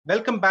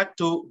Welcome back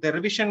to the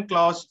revision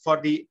class for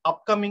the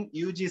upcoming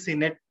UGC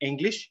NET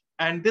English,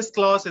 and this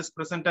class is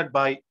presented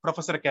by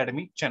Professor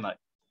Academy, Chennai.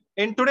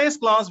 In today's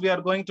class, we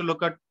are going to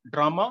look at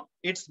drama,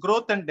 its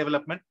growth and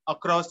development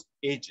across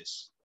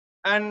ages.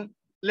 And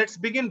let's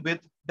begin with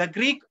the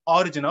Greek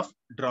origin of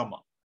drama.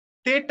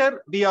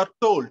 Theatre, we are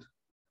told,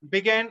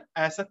 began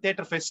as a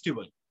theatre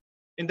festival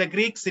in the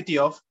Greek city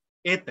of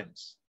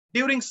Athens.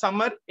 During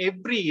summer,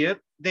 every year,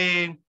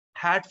 they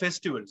had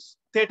festivals,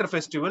 theatre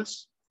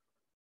festivals.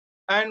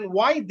 And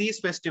why these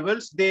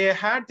festivals? They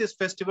had these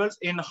festivals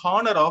in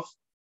honor of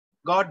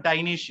god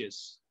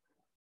Dionysius,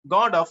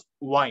 god of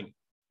wine.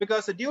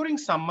 Because during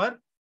summer,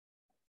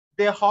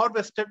 they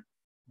harvested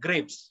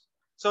grapes.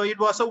 So it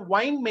was a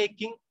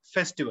wine-making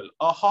festival,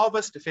 a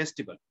harvest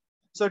festival.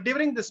 So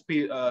during this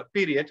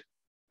period,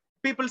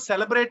 people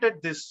celebrated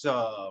this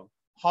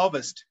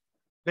harvest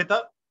with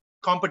a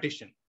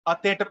competition, a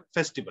theatre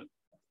festival.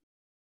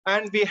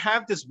 And we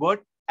have this word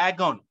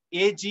agon,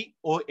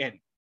 A-G-O-N.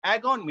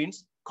 Agon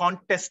means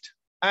contest,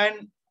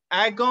 and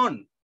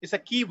agon is a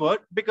key word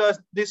because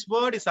this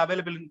word is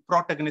available in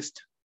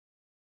protagonist.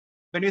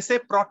 When we say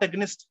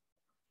protagonist,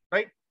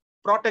 right?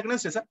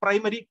 Protagonist is a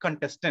primary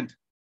contestant.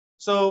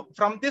 So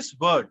from this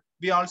word,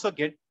 we also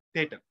get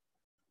theatre.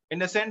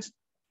 In a sense,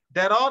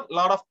 there are a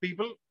lot of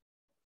people,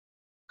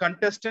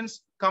 contestants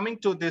coming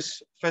to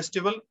this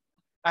festival,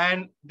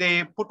 and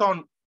they put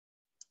on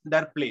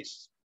their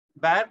plays,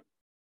 where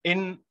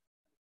in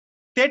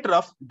theatre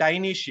of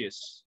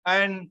Dionysius,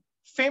 and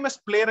famous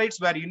playwrights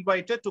were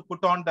invited to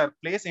put on their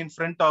plays in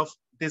front of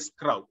this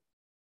crowd.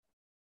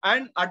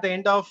 And at the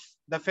end of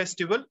the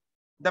festival,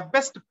 the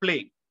best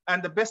play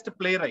and the best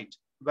playwright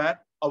were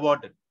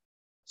awarded.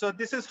 So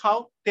this is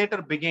how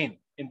theatre began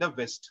in the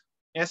West,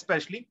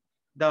 especially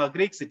the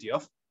Greek city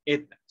of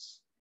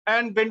Athens.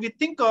 And when we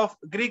think of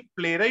Greek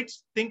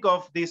playwrights, think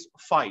of these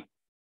five.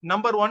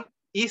 Number one,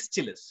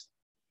 Aeschylus.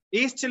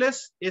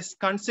 Aeschylus is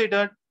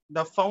considered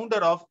the founder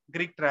of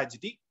Greek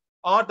tragedy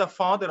or the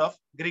father of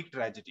Greek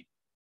tragedy.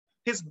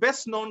 His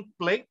best known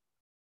play,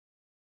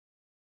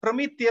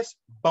 Prometheus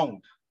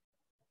Bound,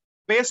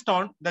 based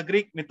on the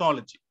Greek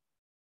mythology.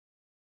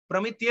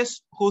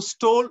 Prometheus, who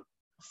stole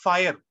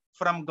fire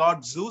from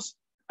god Zeus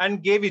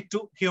and gave it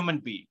to human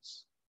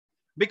beings.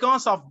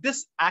 Because of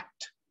this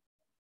act,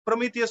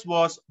 Prometheus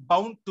was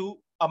bound to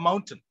a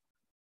mountain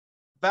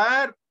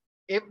where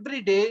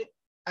every day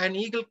an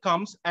eagle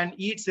comes and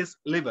eats his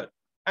liver.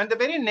 And the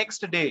very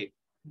next day,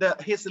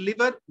 his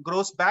liver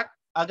grows back.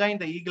 Again,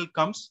 the eagle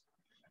comes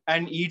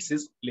and eats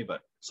his liver.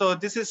 So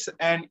this is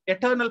an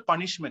eternal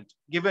punishment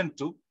given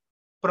to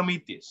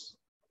Prometheus.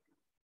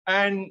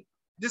 And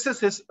this is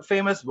his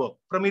famous work,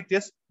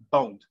 Prometheus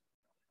Bound.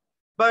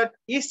 But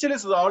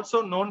Aeschylus is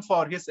also known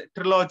for his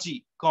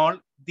trilogy called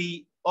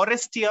the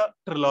Orestia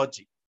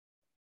trilogy.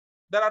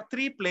 There are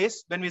three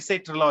plays when we say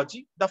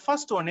trilogy. The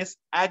first one is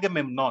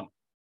Agamemnon,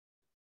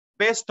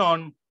 based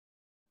on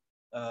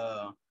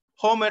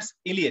Homer's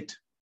Iliad.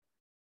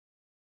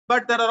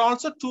 But there are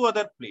also two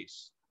other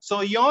plays.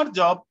 So your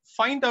job,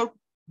 find out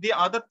the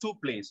other two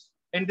plays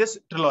in this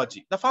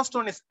trilogy. The first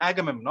one is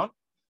Agamemnon.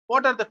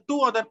 What are the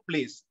two other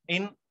plays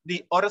in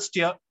the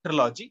Orestia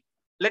trilogy?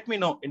 Let me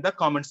know in the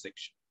comment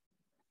section.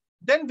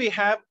 Then we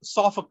have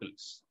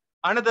Sophocles,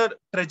 another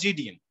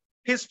tragedian.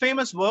 His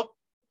famous work,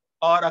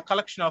 or a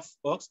collection of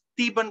works,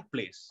 Theban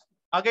plays.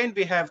 Again,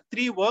 we have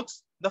three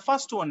works. The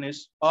first one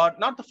is, or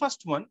not the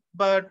first one,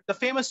 but the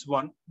famous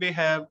one, we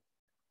have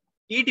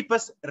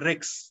Oedipus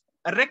Rex.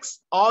 Rex,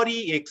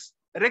 R-E-X.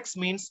 Rex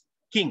means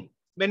king.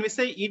 When we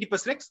say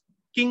Oedipus Rex,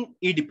 King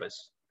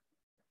Oedipus.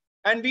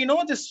 And we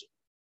know this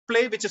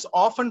play which is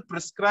often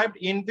prescribed,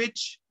 in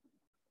which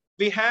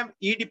we have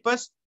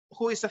Oedipus,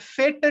 who is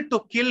fated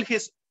to kill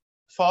his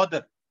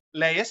father,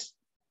 Laius,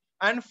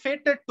 and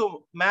fated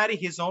to marry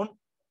his own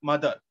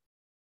mother,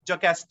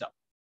 Jocasta.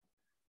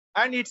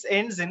 And it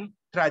ends in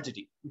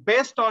tragedy.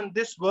 Based on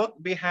this work,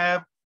 we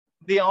have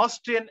the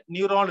Austrian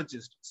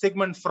neurologist,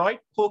 Sigmund Freud,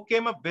 who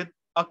came up with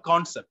a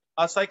concept,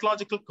 a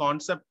psychological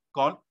concept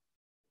called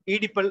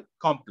Oedipal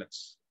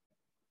complex,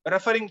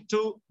 referring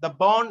to the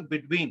bond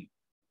between,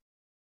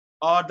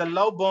 or the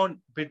love bond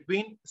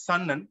between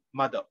son and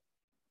mother.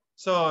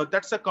 So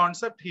that's a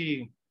concept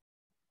he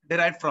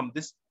derived from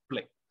this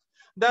play.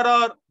 There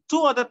are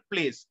two other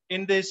plays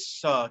in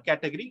this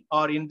category,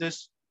 or in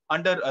this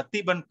under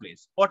Theban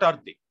plays. What are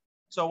they?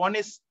 So one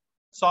is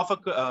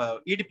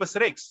Oedipus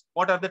Rex.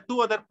 What are the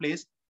two other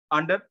plays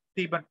under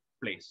Theban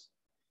plays?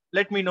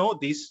 Let me know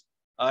these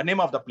name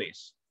of the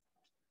plays.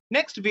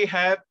 Next, we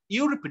have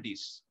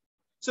Euripides.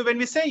 So when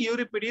we say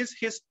Euripides,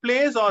 his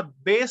plays are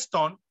based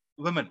on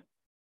women,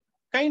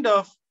 kind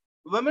of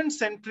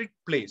women-centric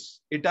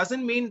plays. It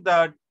doesn't mean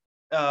that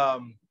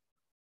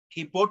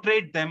he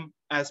portrayed them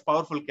as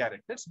powerful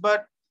characters,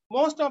 but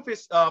most of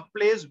his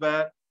plays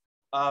were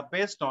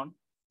based on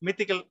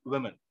mythical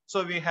women.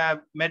 So we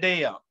have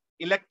Medea,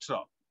 Electra.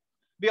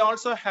 We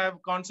also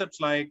have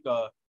concepts like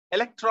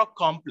Electra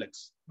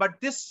complex, but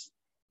this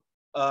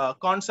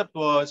concept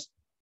was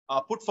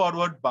put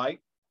forward by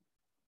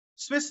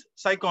Swiss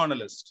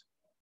psychoanalyst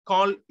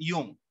Carl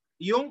Jung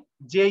Jung,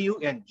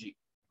 J-U-N-G.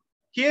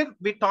 Here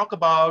we talk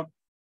about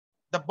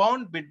the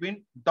bond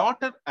between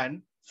daughter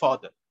and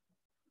father.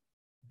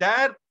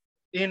 There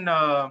in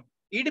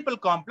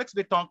Oedipal complex,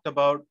 we talked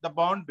about the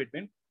bond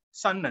between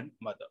son and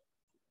mother.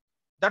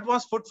 That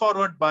was put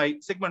forward by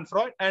Sigmund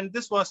Freud, and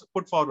this was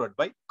put forward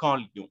by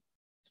Carl Jung.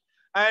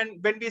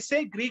 And when we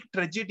say Greek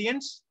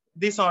tragedians,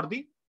 these are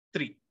the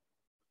three: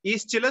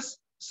 Aeschylus,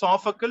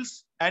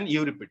 Sophocles, and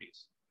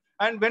Euripides.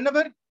 And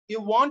whenever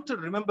you want to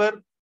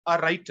remember a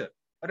writer,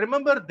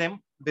 remember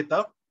them with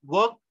a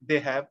work they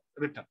have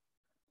written.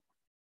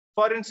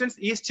 For instance,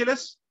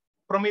 Aeschylus,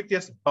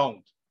 Prometheus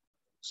Bound;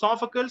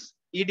 Sophocles,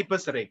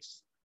 Oedipus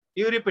Rex;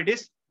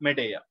 Euripides,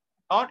 Medea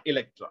or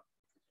Electra.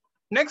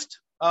 Next,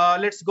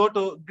 let's go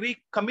to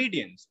Greek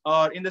comedians,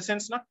 or in the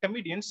sense not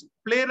comedians,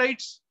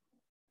 playwrights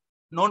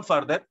known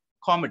for their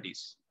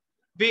comedies.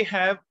 We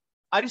have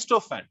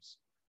Aristophanes.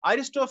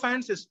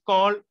 Aristophanes is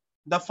called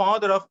the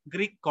father of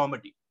Greek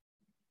comedy.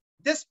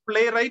 This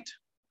playwright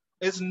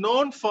is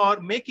known for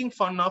making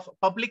fun of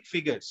public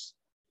figures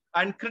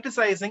and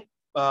criticizing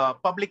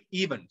public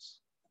events.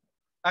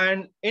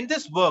 And in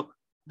this work,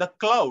 The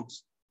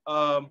Clouds,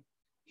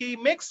 he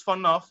makes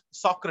fun of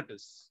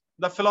Socrates,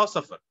 the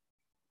philosopher,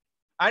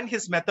 and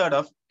his method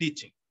of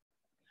teaching.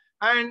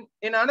 And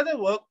in another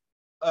work,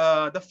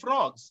 The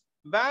Frogs,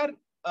 where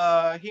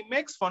he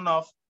makes fun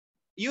of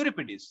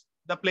Euripides,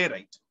 the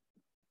playwright.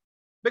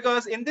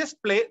 Because in this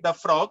play, The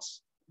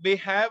Frogs, we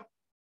have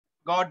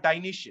god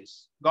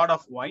Dionysius, god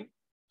of wine.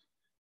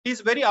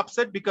 He's very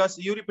upset because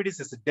Euripides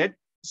is dead.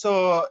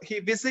 So he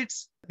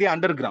visits the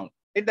underground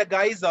in the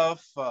guise of,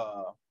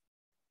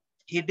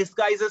 he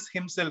disguises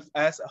himself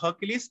as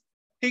Hercules.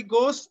 He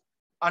goes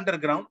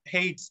underground,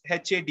 Hades,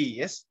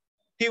 H-A-D-E-S.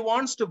 He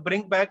wants to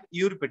bring back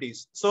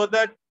Euripides so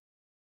that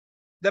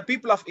the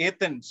people of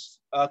Athens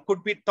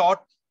could be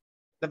taught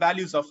the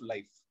values of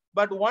life.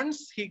 But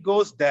once he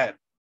goes there,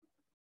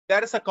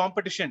 there is a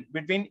competition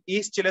between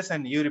Aeschylus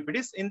and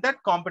Euripides. In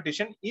that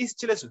competition,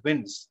 Aeschylus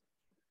wins.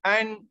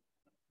 And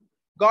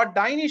god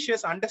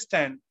Dionysius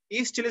understands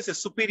Aeschylus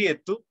is superior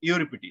to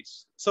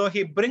Euripides. So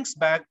he brings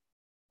back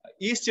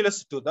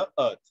Aeschylus to the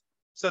earth.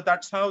 So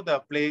that's how the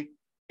play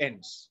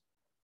ends.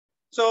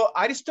 So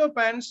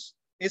Aristophanes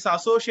is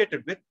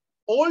associated with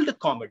old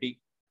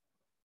comedy.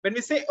 When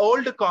we say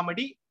old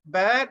comedy,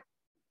 where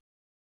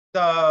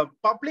the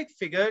public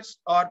figures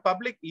or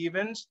public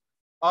events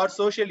or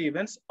social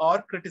events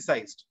are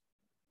criticized,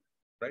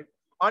 right?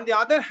 On the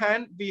other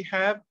hand, we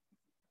have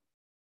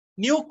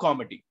new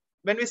comedy.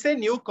 When we say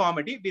new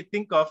comedy, we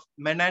think of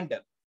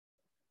Menander.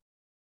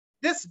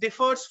 This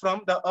differs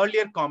from the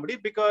earlier comedy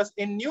because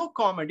in new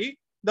comedy,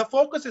 the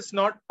focus is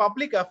not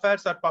public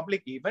affairs or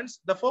public events.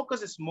 The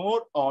focus is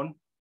more on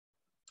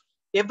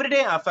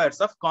everyday affairs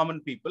of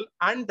common people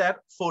and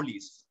their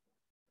follies,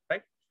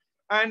 right?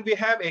 And we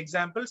have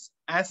examples: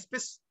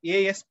 Aspis,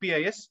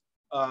 A-S-P-I-S,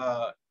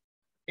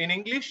 in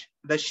English,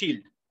 the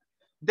shield.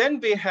 Then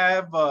we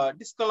have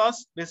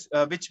Discolos,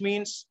 which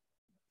means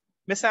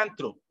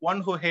misanthrope,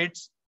 one who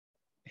hates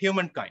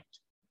humankind.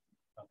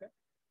 Okay.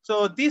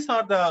 So these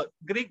are the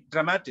Greek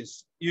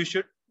dramatists you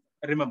should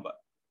remember: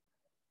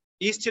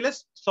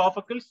 Aeschylus,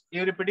 Sophocles,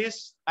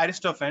 Euripides,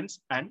 Aristophanes,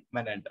 and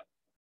Menander.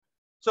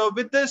 So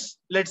with this,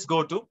 let's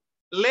go to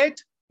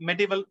late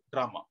medieval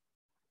drama.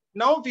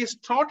 Now we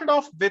started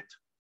off with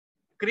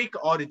Greek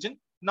origin.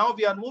 Now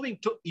we are moving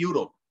to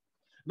Europe.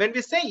 When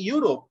we say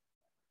Europe,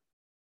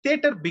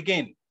 theater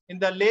began in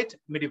the late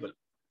medieval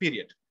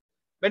period.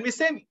 When we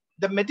say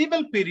the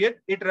medieval period,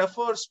 it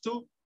refers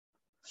to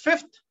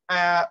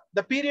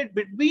the period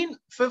between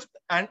 5th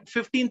and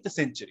 15th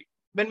century.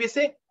 When we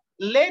say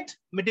late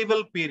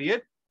medieval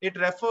period, it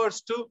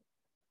refers to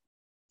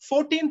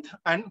 14th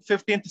and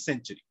 15th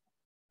century.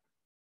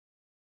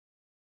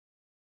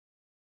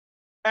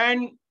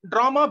 And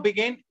drama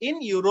began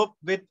in Europe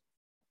with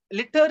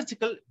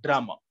liturgical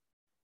drama.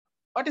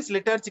 What is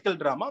liturgical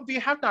drama? We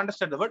have to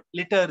understand the word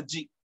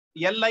liturgy,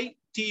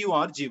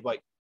 L-I-T-U-R-G-Y.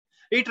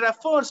 It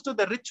refers to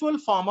the ritual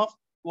form of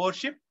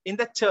worship in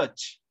the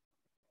church.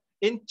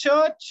 In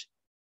church,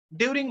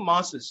 during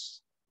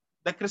masses,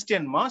 the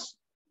Christian mass,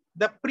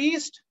 the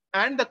priest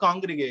and the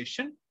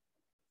congregation,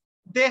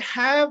 they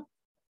have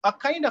a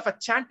kind of a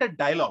chanted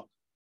dialogue,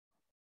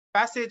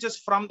 passages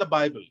from the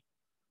Bible.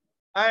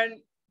 And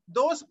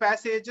those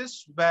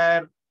passages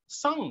were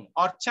sung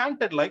or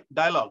chanted like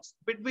dialogues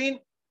between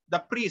the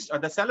priest or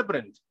the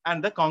celebrant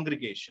and the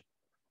congregation.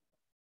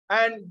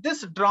 And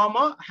this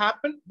drama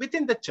happened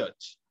within the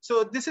church.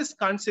 So this is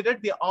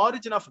considered the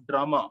origin of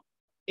drama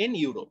in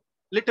Europe,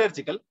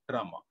 liturgical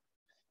drama.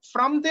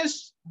 From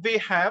this, we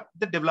have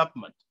the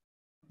development.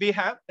 We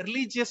have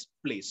religious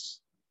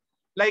plays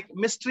like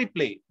mystery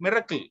play,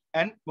 miracle,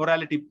 and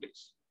morality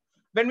plays.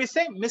 When we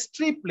say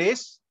mystery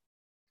plays,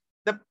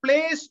 the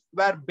plays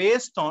were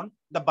based on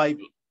the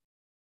Bible,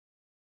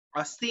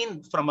 a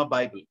scene from a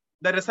Bible,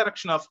 the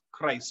resurrection of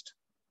Christ,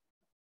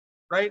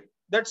 right?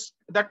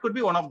 That could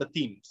be one of the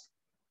themes.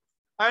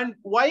 And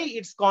why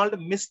it's called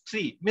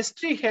mystery?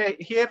 Mystery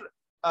here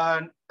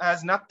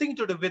has nothing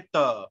to do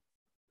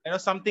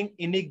with something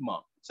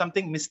enigma.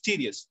 something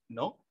mysterious.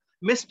 No.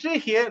 Mystery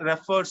here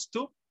refers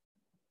to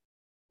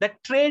the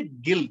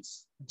trade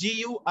guilds,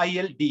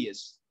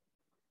 Guilds,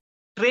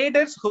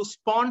 traders who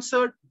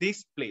sponsored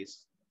this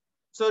place.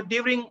 So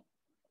during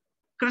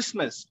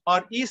Christmas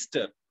or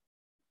Easter,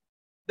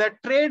 the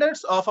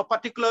traders of a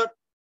particular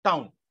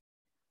town,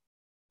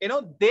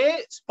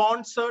 they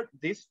sponsored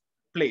this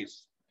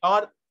place,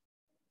 or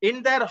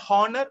in their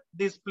honor,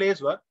 these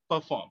plays were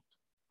performed.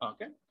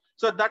 Okay.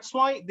 So that's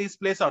why these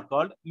plays are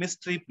called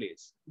mystery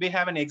plays. We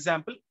have an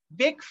example,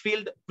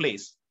 Wakefield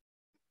plays.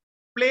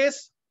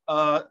 Plays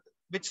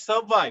which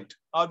survived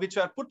or which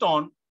were put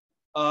on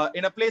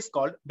in a place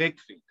called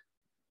Wakefield.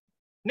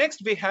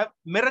 Next, we have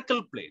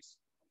miracle plays.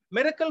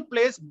 Miracle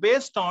plays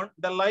based on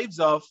the lives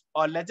of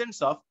or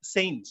legends of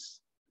saints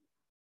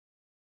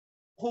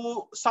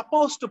who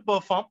supposed to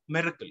perform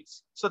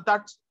miracles. So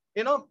that's,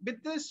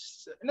 with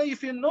this,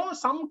 if you know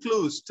some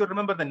clues to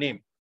remember the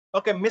name.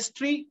 Okay,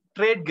 mystery,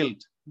 trade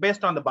guild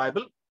based on the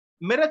Bible.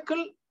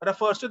 Miracle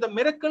refers to the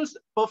miracles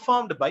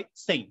performed by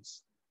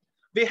saints.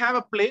 We have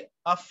a play,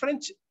 a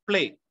French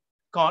play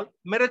called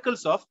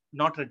Miracles of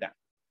Notre Dame.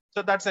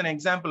 So that's an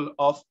example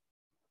of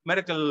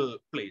miracle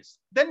plays.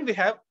 Then we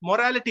have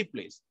morality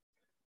plays.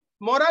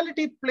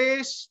 Morality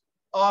plays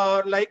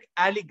are like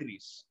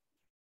allegories.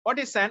 What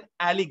is an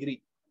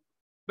allegory?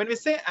 When we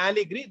say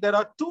allegory, there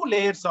are two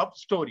layers of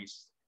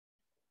stories.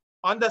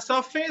 On the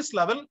surface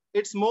level,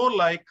 it's more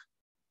like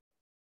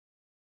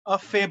a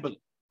fable.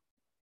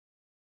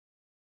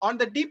 On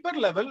the deeper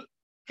level,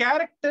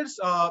 characters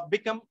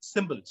become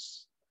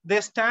symbols.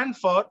 They stand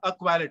for a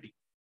quality.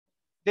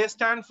 They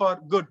stand for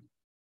good,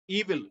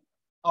 evil,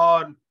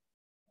 or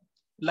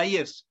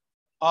liars,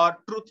 or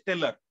truth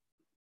teller,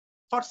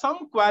 for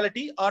some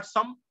quality or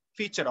some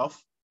feature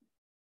of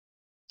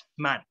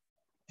man,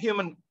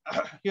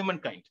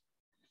 humankind.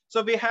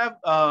 So we have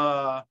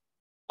a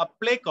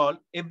play called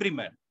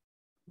Everyman,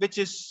 which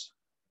is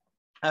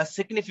a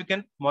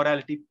significant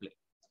morality play.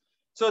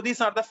 So these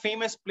are the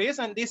famous plays,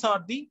 and these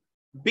are the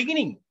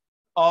beginning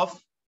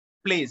of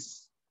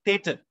plays,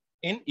 theater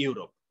in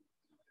Europe.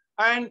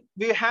 And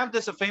we have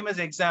this famous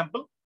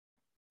example,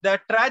 The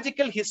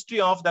Tragical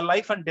History of the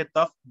Life and Death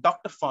of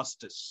Dr.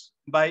 Faustus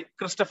by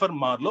Christopher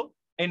Marlowe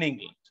in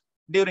England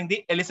during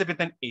the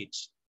Elizabethan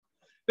age,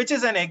 which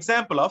is an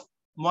example of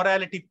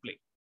morality play,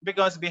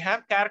 because we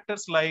have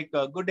characters like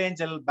good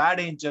angel, bad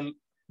angel.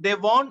 They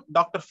warn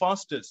Dr.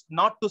 Faustus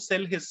not to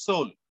sell his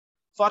soul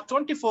for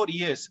 24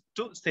 years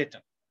to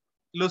Satan,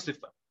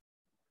 Lucifer.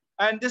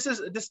 And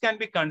this can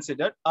be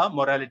considered a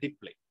morality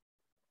play.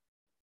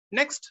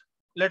 Next,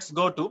 let's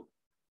go to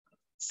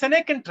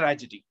Senecan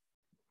Tragedy.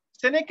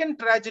 Senecan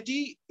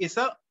Tragedy is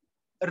a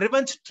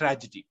revenge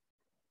tragedy,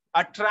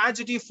 a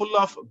tragedy full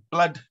of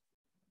blood,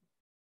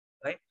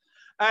 right?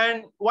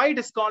 And why it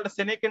is called a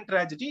Senecan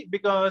Tragedy?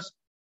 Because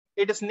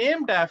it is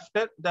named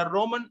after the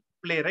Roman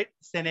playwright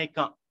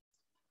Seneca,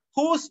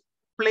 whose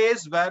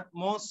plays were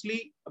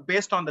mostly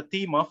based on the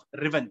theme of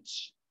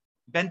revenge,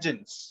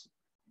 vengeance,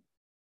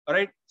 all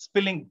right,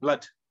 spilling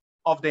blood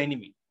of the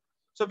enemy.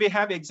 So we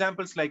have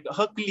examples like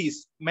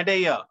Hercules,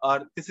 Medea,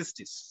 or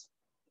Thyestes.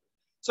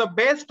 So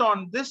based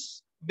on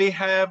this, we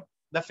have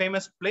the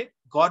famous play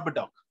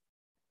Gorboduc.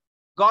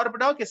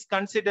 Gorboduc is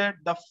considered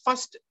the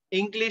first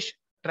English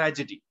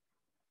tragedy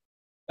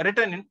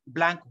written in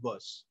blank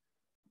verse.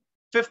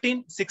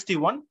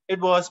 1561, it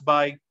was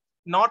by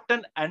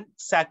Norton and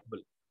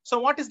Sackville. So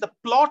what is the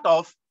plot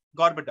of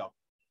Gorboduc?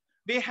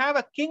 We have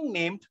a king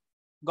named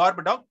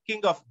Gorboduc,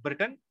 king of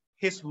Britain,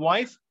 his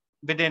wife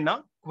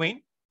Videna,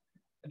 queen,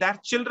 their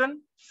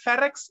children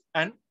Ferrex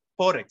and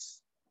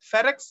Porrex.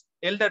 Ferrex,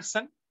 elder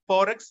son,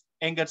 Porrex,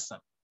 younger son.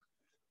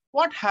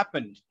 What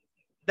happened?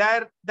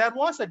 There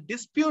was a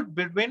dispute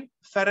between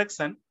Ferrex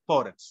and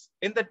Porrex.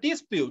 In the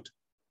dispute,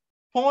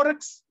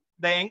 Porrex,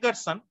 the younger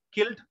son,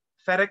 killed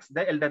Ferrex,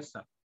 the elder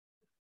son.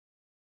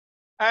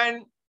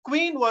 And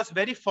queen was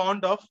very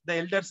fond of the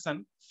elder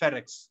son,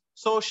 Ferrex.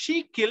 So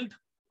she killed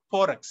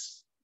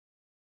Porrex.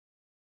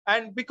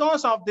 And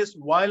because of this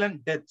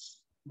violent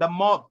deaths, the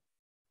mob,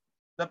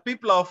 the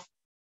people of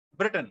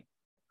Britain,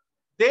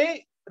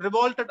 they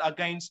revolted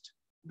against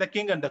the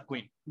king and the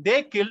queen.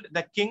 They killed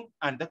the king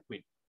and the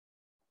queen.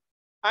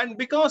 And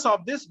because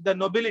of this, the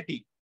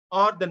nobility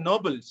or the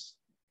nobles,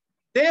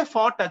 they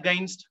fought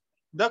against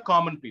the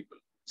common people.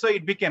 So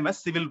it became a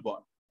civil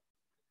war.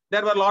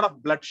 There were a lot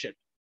of bloodshed.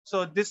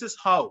 So this is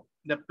how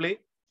the play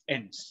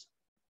ends,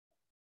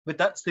 with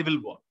a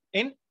civil war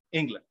in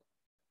England.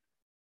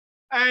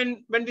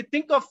 And when we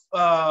think of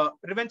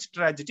revenge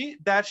tragedy,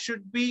 there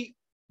should be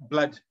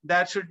blood,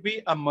 there should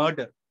be a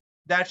murder,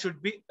 there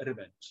should be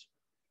revenge.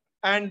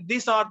 And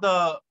these are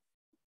the,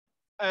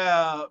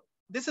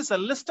 this is a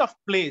list of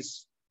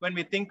plays when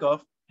we think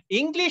of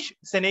English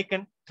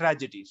Senecan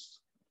tragedies.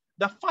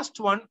 The first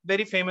one,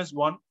 very famous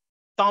one,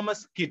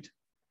 Thomas Kyd,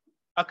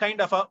 a kind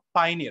of a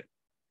pioneer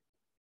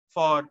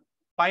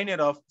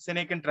of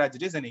Senecan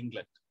tragedies in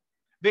England.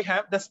 We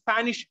have the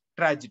Spanish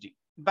tragedy,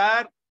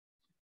 where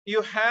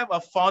you have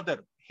a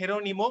father,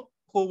 Hieronimo,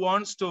 who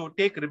wants to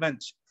take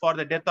revenge for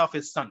the death of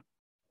his son,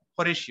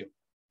 Horatio.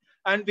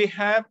 And we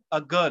have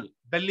a girl,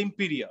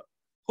 Bellimperia,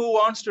 who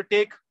wants to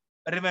take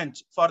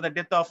revenge for the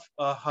death of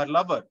her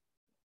lover,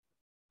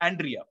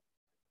 Andrea.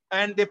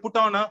 And they put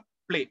on a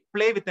play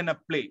within a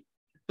play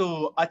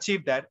to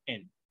achieve that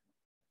end.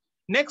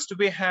 Next,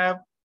 we have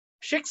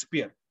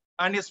Shakespeare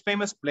and his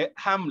famous play,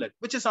 Hamlet,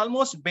 which is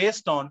almost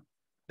based on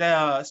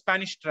the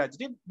Spanish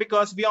tragedy,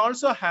 because we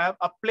also have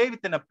a play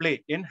within a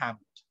play in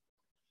Hamlet.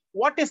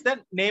 What is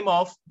the name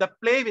of the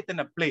play within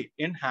a play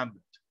in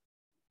Hamlet?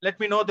 Let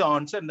me know the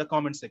answer in the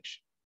comment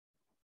section.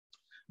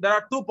 There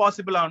are two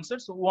possible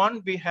answers.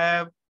 One, we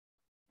have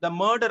The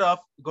Murder of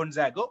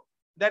Gonzago.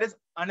 There is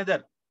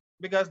another,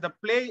 because the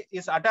play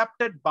is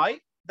adapted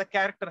by the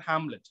character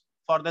Hamlet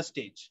for the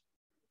stage.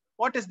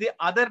 What is the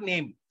other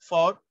name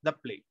for the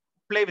play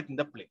within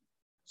the play?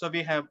 So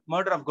we have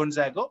Murder of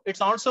Gonzago.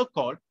 It's also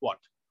called what?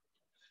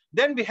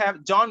 Then we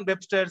have John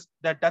Webster's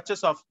The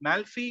Duchess of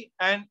Malfi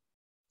and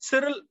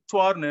Cyril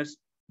Tourneur's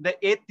The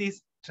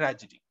Atheist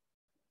Tragedy.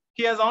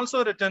 He has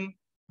also written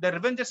The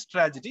Revengist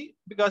Tragedy,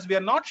 because we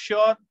are not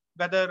sure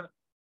whether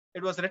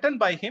it was written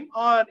by him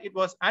or it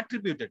was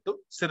attributed to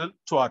Cyril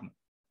Tourneur.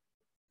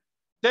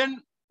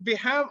 Then we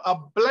have a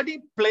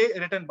bloody play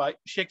written by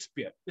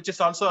Shakespeare, which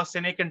is also a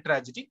Senecan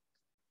tragedy,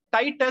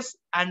 Titus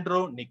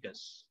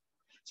Andronicus.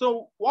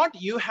 So what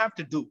you have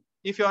to do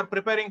if you are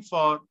preparing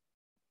for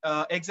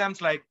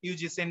exams like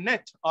UGC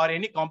NET or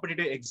any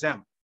competitive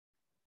exam,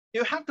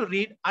 you have to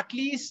read at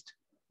least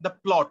the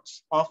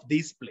plots of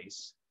these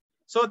plays,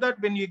 so that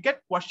when you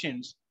get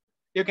questions,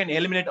 you can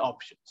eliminate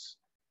options.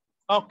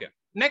 Okay,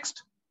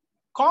 next,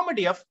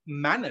 comedy of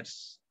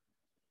manners.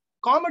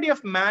 Comedy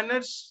of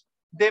manners,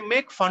 they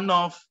make fun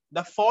of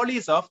the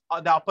follies of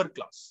the upper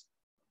class,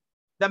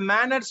 the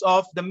manners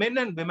of the men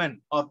and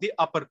women of the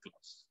upper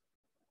class,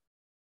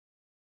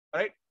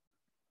 right?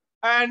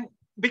 And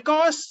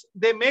because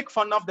they make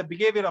fun of the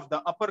behavior of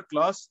the upper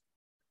class,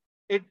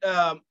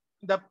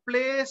 the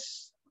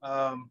plays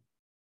are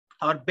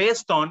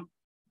based on,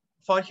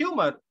 for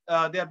humor,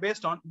 they are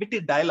based on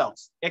witty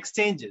dialogues,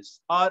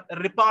 exchanges, or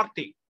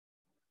repartee,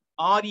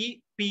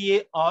 R-E-P-A-R-T-E-E.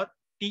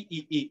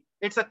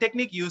 It's a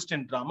technique used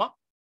in drama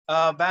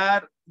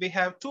where we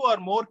have two or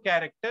more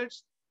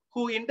characters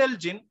who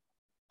indulge in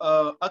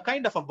a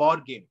kind of a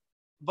word game,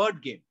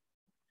 kind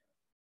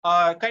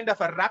of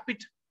a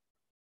rapid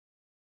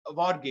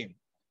war game.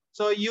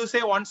 So you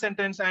say one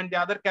sentence and the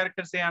other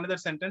character say another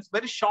sentence,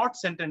 very short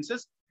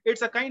sentences.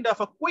 It's a kind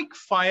of a quick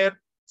fire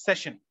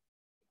session,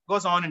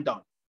 goes on and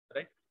on,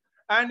 right?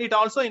 And it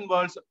also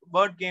involves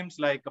word games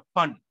like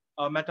pun,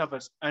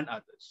 metaphors, and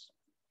others.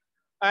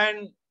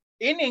 And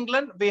in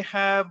England, we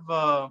have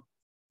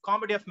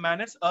comedy of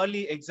manners.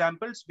 Early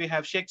examples, we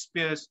have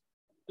Shakespeare's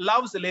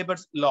Love's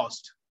Labour's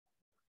Lost,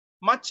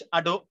 Much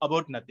Ado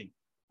About Nothing.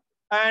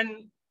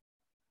 And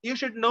you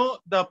should know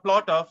the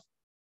plot of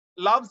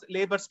Love's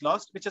Labour's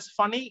Lost, which is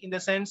funny in the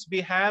sense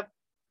we have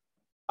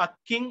a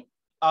king,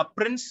 a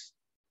prince,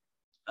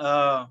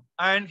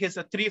 and his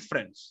three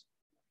friends.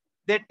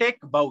 They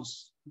take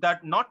vows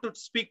that not to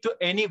speak to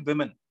any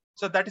women.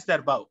 So that is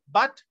their vow.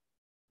 But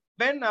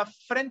when a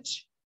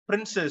French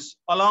princess,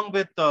 along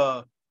with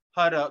her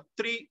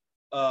three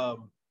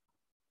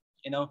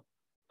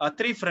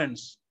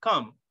friends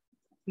come,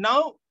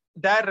 now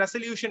their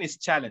resolution is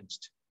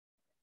challenged.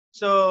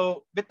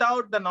 So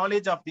without the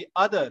knowledge of the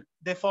other,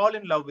 they fall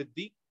in love with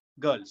the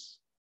girls.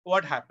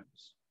 What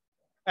happens?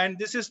 And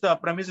this is the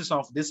premises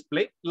of this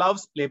play,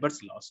 Love's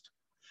Labour's Lost.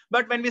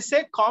 But when we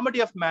say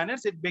comedy of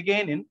manners, it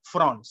began in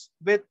France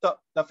with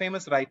the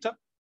famous writer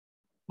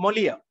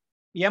Molière,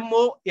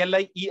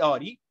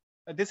 M-O-L-I-E-R-E.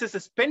 This is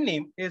his pen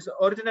name. His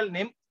original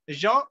name,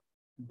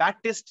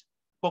 Jean-Baptiste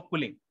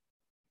Poquelin.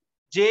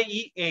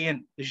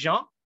 J-E-A-N,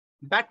 Jean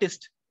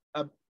Baptiste.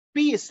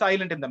 P is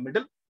silent in the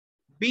middle.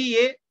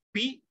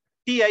 B-A-P-T-I-S-T-E.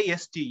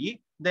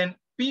 Then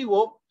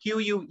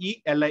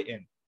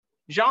P-O-Q-U-E-L-I-N.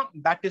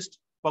 Jean-Baptiste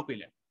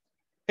Poquelin.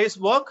 His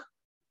work,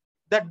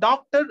 The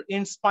Doctor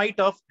in Spite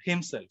of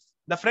Himself.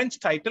 The French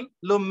title,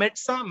 Le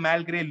Médecin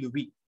Malgré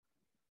Lui.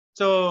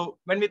 So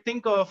when we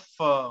think of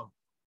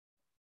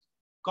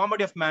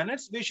comedy of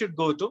manners, we should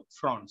go to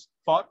France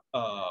for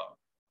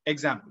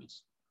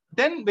examples.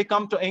 Then we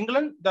come to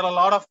England. There are a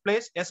lot of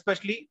plays,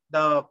 especially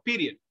the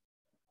period.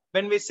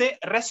 When we say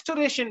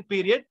Restoration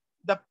period,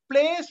 the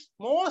plays,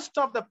 most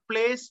of the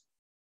plays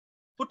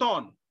put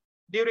on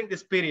during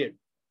this period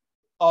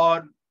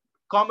are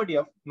comedy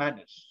of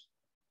manners.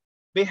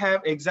 We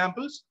have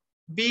examples.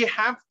 We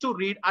have to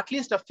read at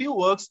least a few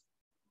works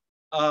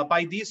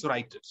by these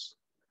writers.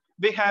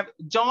 We have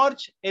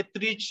George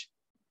Etheridge,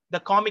 The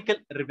Comical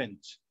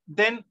Revenge.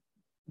 Then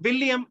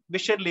William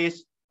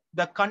Wycherley's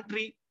The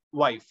Country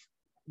Wife.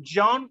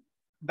 John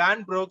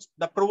Vanbroke's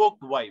The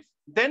Provoked Wife.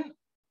 Then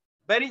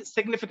very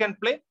significant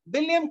play,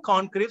 William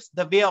Concreve's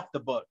The Way of the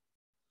Bird.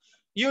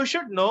 You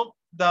should know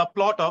the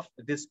plot of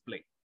this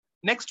play.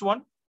 Next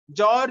one,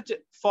 George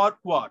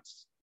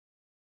Farquhar's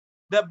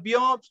The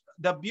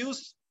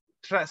Buse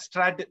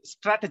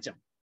Stratagem.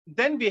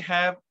 Then we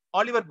have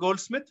Oliver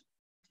Goldsmith.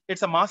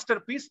 It's a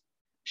masterpiece.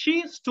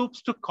 She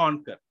Stoops to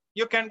Conquer.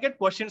 You can get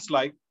questions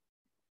like,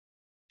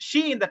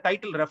 She in the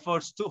title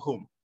refers to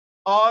whom?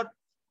 Or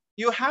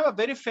you have a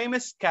very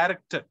famous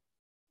character,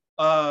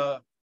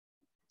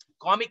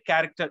 comic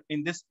character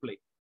in this play,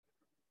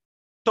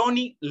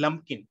 Tony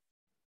Lumpkin.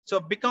 So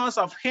because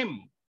of him,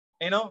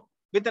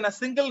 within a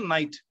single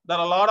night, there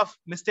are a lot of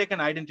mistaken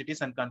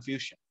identities and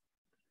confusion.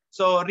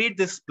 So read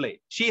this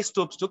play, She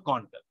Stoops to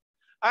Conquer.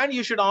 And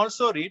you should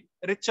also read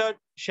Richard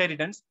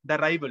Sheridan's The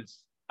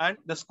Rivals and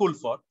The School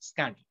for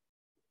Scandal.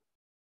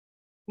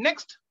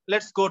 Next,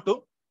 let's go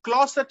to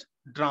closet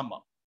drama.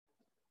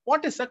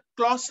 What is a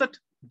closet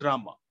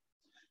drama?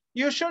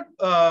 You should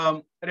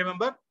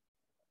remember,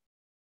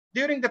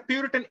 during the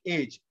Puritan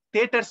age,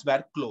 theaters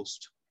were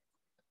closed.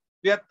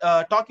 We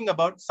are talking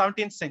about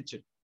 17th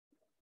century.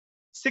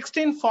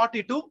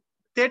 1642,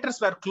 theaters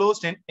were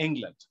closed in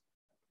England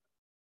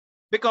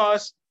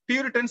because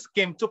Puritans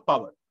came to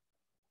power.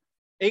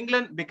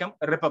 England became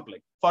a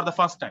republic for the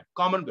first time,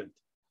 Commonwealth.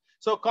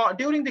 So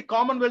during the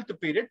Commonwealth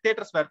period,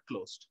 theaters were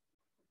closed.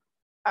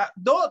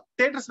 Though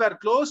theaters were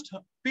closed,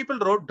 people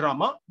wrote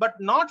drama, but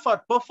not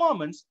for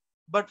performance,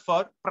 but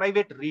for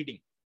private reading.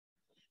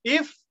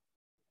 If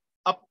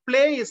a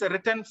play is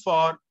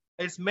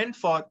meant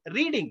for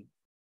reading,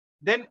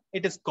 then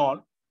it is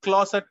called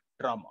closet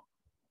drama.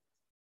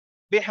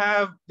 We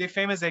have the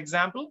famous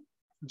example,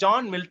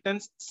 John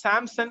Milton's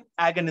Samson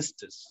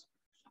Agonistes.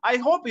 I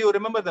hope you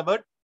remember the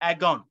word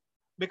agon,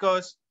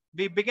 because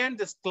we began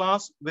this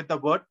class with the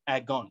word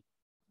agon.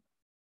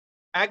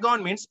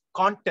 Agon means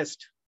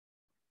contest.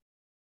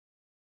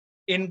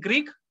 In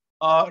Greek,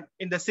 or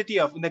in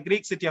the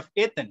Greek city of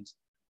Athens,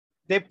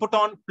 they put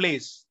on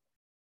plays.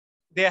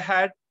 They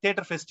had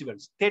theater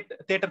festivals,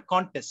 theater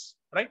contests,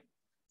 right?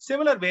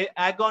 Similar way,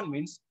 agon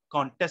means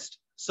contest.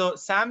 So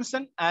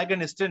Samson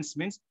Agonistes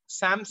means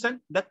Samson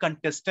the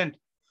contestant,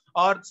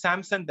 or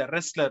Samson the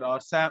wrestler, or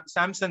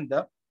Samson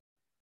the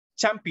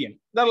champion.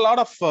 There are a lot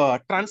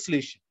of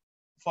translation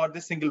for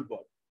this single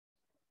word.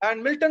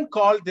 And Milton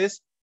called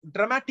this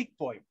dramatic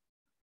poem.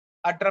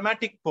 A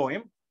dramatic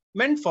poem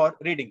meant for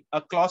reading,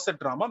 a closet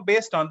drama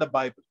based on the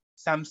Bible,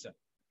 Samson.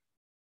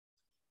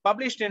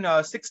 Published in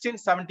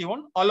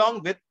 1671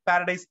 along with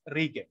Paradise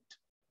Regained.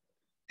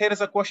 Here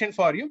is a question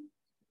for you.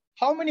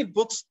 How many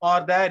books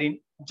are there in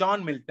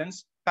John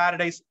Milton's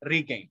Paradise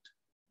Regained?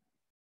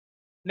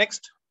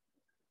 Next.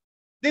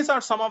 These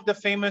are some of the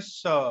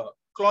famous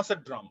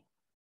closet drama.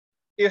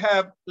 You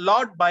have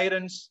Lord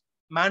Byron's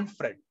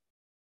Manfred.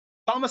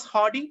 Thomas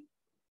Hardy,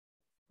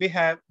 we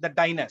have The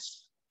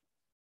Diners.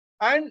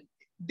 And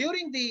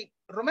during the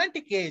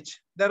Romantic age,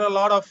 there are a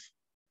lot of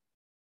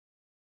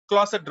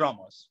closet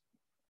dramas.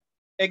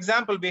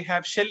 Example, we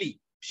have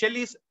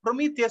Shelley's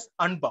Prometheus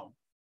Unbound.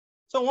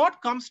 So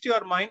what comes to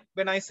your mind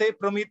when I say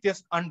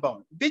Prometheus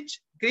Unbound? Which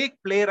Greek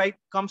playwright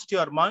comes to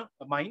your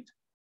mind?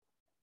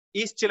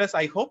 Aeschylus,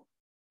 I hope.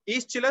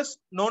 Aeschylus,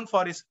 known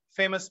for his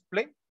famous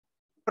play,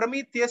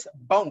 Prometheus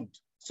Bound.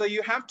 So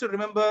you have to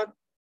remember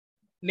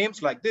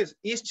names like this.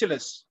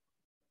 Aeschylus,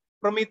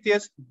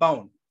 Prometheus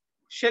Bound.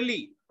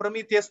 Shelley,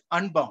 Prometheus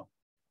Unbound.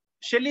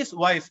 Shelley's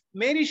wife,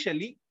 Mary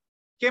Shelley,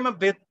 came up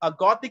with a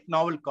Gothic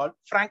novel called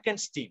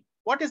Frankenstein.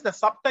 What is the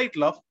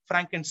subtitle of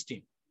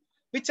Frankenstein?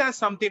 Which has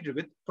something to do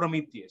with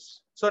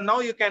Prometheus. So now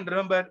you can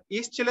remember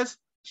Aeschylus,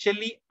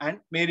 Shelley, and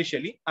Mary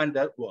Shelley and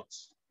their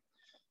works.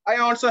 I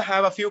also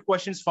have a few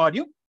questions for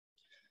you.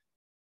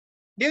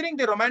 During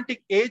the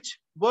Romantic age,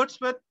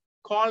 Wordsworth,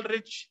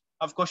 Coleridge,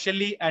 of course,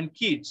 Shelley and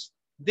Keats,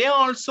 they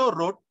also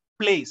wrote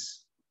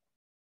plays.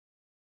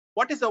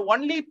 What is the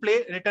only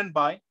play written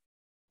by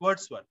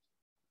Wordsworth?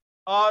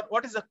 Or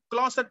what is a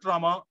closet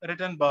drama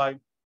written by?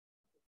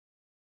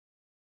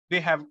 We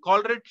have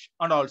Coleridge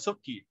and also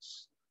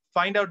Keats.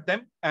 Find out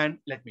them and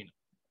let me know.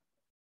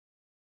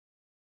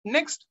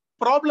 Next,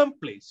 problem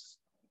plays.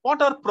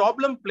 What are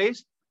problem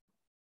plays?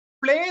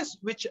 Plays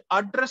which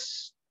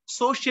address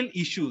social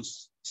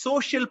issues,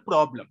 social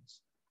problems.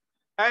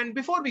 And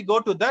before we go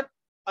to that,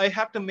 I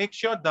have to make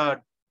sure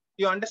that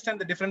you understand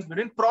the difference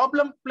between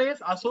problem plays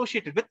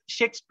associated with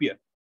Shakespeare.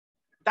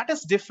 That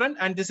is different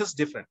and this is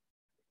different.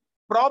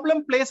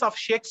 Problem plays of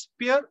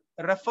Shakespeare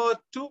refer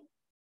to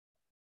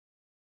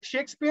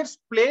Shakespeare's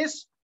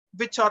plays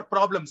which are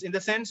problems, in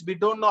the sense we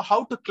don't know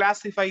how to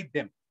classify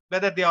them,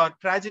 whether they are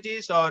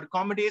tragedies or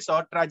comedies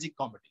or tragic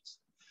comedies.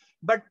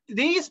 But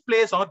these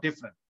plays are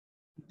different.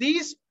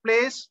 These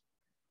plays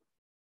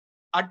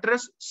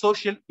address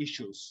social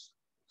issues.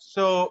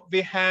 So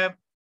we have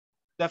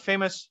the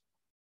famous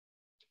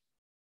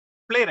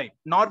playwright,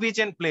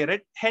 Norwegian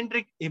playwright,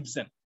 Henrik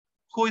Ibsen,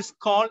 who is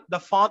called the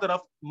father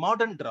of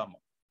modern drama.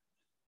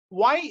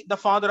 Why the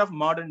father of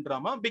modern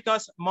drama?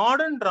 Because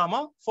modern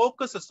drama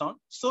focuses on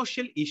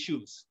social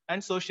issues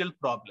and social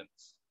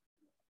problems.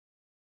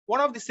 One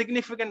of the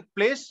significant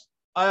plays,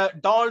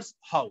 Doll's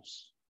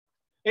House.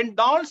 In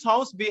Doll's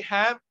House, we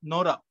have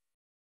Nora,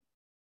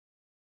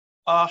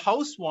 a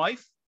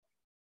housewife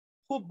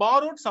who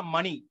borrowed some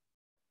money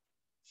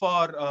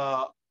for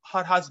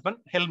her husband,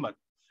 Helmer.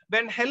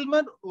 When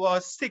Helmer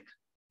was sick,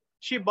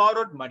 she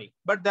borrowed money.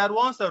 But there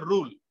was a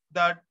rule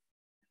that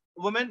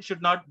women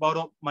should not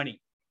borrow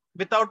money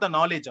without the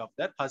knowledge of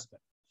their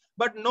husband.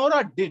 But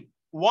Nora did.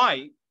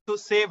 Why? To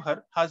save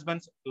her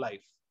husband's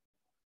life.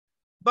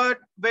 But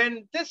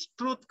when this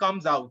truth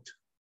comes out,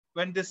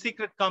 when the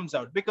secret comes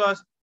out,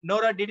 because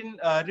Nora didn't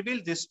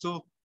reveal this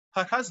to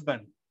her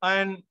husband,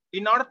 and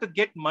in order to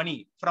get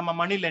money from a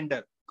money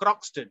lender,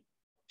 Croxton,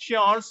 she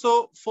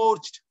also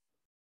forged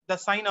the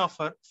sign of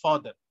her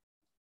father.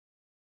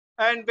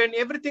 And when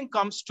everything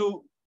comes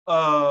to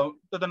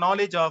the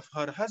knowledge of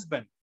her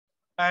husband,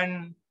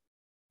 and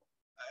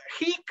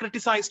he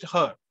criticized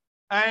her,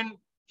 and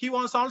he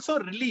was also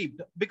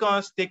relieved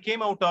because they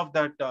came out of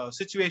that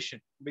situation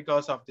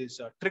because of this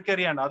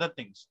trickery and other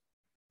things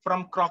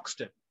from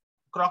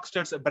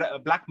Croxton's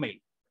blackmail.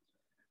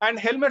 And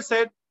Helmer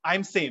said,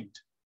 I'm saved.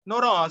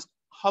 Nora asked,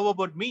 how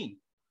about me?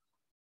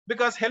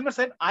 Because Helmer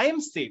said, I am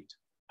saved.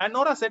 And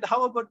Nora said,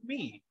 how about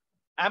me?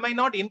 Am I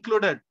not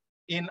included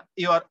in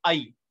your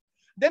I?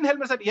 Then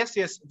Helmer said, yes,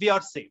 yes, we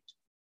are saved.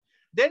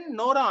 Then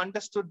Nora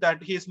understood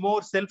that he is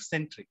more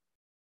self-centric.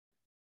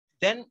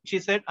 Then she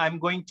said, I'm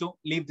going to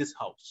leave this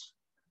house.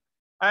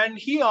 And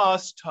he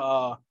asked,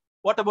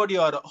 what about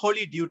your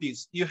holy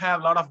duties? You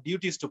have a lot of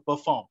duties to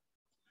perform.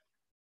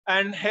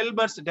 And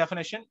Helmer's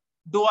definition,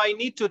 do I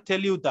need to tell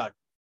you that?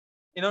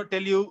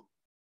 Tell you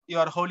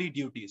your holy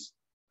duties.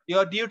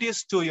 Your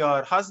duties to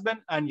your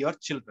husband and your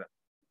children.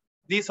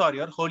 These are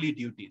your holy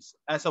duties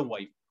as a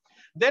wife.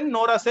 Then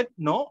Nora said,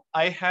 no,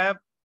 I have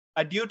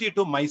a duty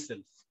to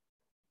myself.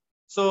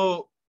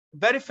 So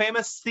very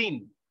famous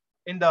scene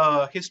in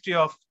the history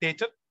of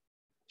theater.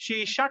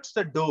 She shuts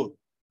the door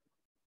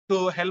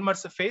to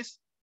Helmer's face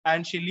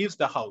and she leaves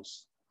the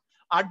house.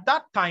 At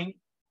that time,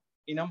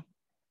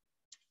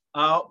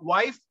 a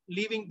wife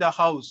leaving the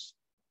house,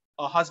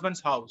 a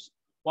husband's house,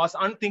 was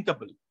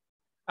unthinkable.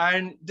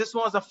 And this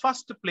was the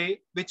first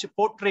play which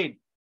portrayed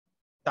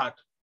that,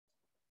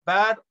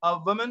 where a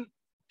woman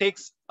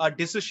takes a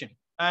decision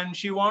and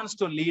she wants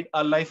to lead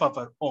a life of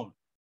her own.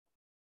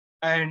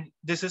 And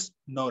this is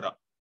Nora.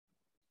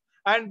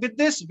 And with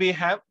this, we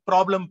have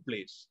problem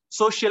plays,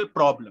 social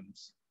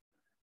problems,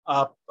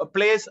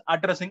 plays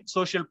addressing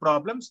social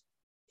problems.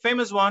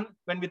 Famous one,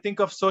 when we think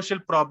of social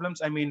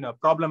problems,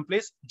 problem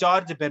plays,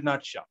 George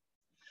Bernard Shaw.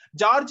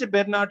 George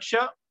Bernard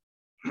Shaw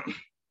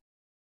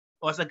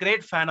was a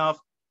great fan of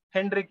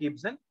Henrik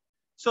Ibsen.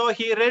 So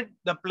he read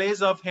the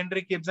plays of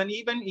Henrik Ibsen.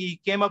 Even he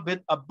came up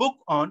with a book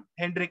on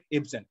Henrik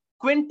Ibsen,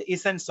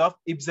 Quintessence of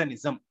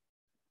Ibsenism,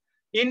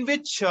 in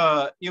which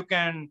you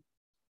can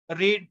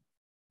read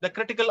the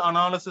critical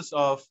analysis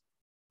of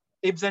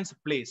Ibsen's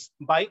plays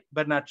by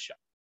Bernard Shaw.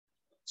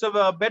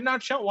 So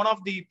Bernard Shaw, one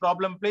of the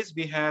problem plays,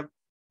 we have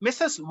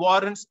Mrs.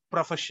 Warren's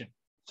Profession.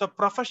 So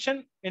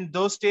profession in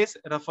those days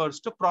refers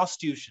to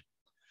prostitution.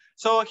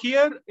 So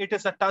here it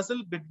is a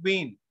tussle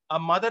between a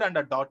mother and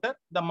a daughter.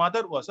 The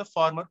mother was a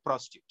former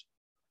prostitute.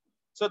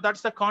 So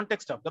that's the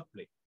context of the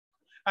play.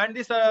 And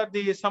these are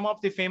some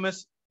of the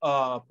famous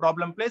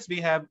problem plays.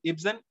 We have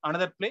Ibsen,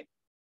 another play,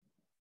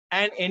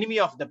 An Enemy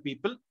of the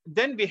People.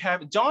 Then we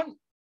have John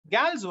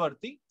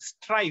Galsworthy,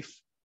 Strife.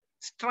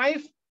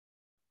 Strife,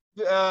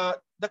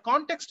 the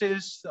context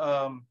is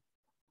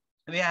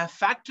we have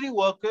factory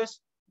workers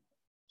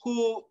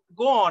who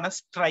go on a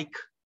strike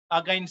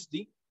against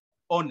the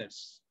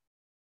owners.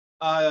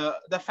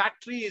 The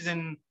factory is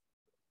in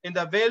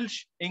the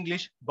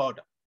Welsh-English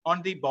border,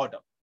 on the border.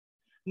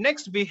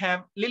 Next, we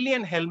have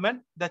Lillian Hellman,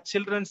 The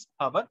Children's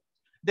Hour.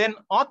 Then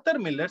Arthur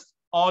Miller's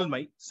All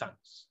My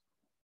Sons.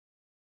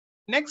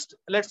 Next,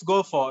 let's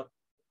go for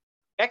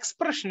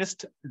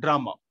Expressionist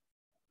Drama.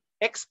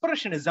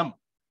 Expressionism.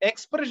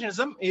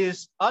 Expressionism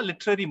is a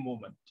literary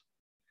movement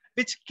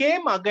which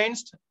came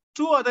against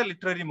two other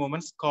literary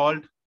movements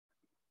called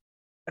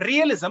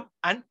realism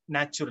and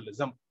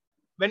naturalism.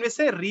 When we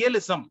say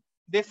realism,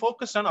 they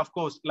focused on, of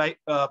course, like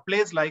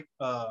plays like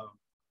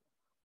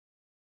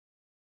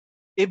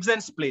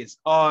Ibsen's plays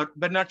or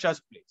Bernard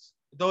Shaw's plays.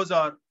 Those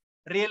are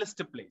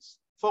realist plays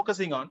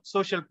focusing on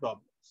social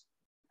problems.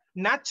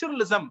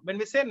 Naturalism, when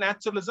we say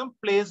naturalism,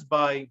 plays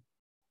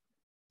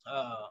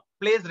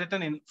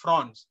written in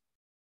France,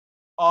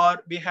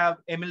 or we have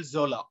Émile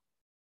Zola,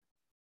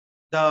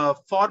 the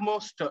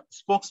foremost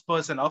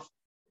spokesperson of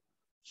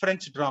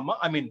French drama,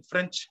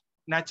 French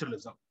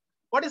naturalism.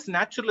 What is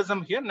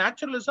naturalism here?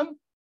 Naturalism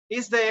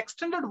is the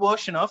extended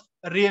version of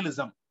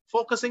realism,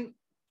 focusing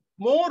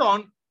more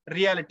on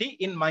reality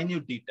in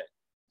minute detail.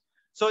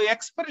 So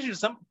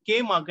expressionism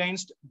came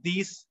against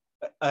these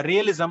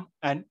realism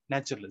and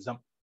naturalism.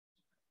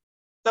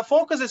 The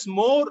focus is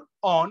more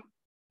on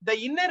the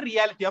inner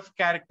reality of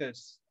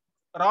characters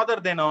rather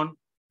than on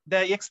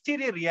the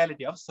exterior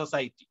reality of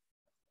society.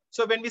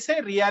 So when we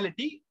say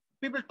reality,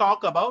 people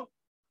talk about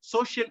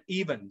social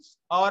events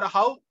or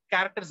how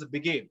characters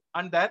behave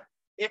and their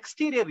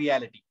exterior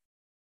reality.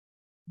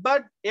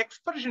 But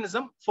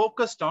expressionism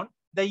focused on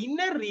the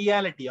inner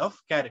reality of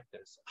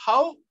characters,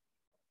 how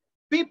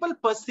people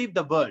perceive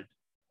the world,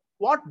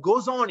 what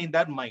goes on in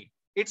their mind.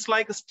 It's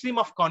like a stream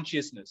of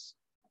consciousness.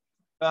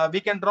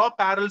 We can draw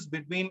parallels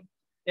between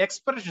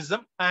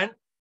expressionism and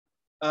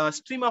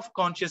stream of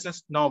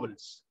consciousness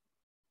novels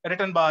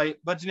written by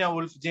Virginia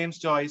Woolf, James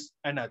Joyce,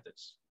 and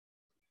others.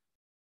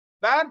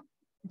 where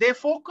they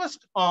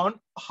focused on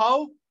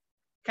how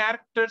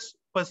characters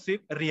perceive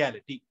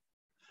reality.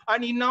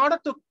 And in order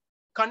to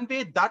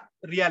convey that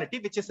reality,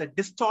 which is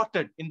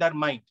distorted in their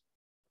mind,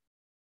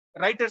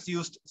 writers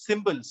used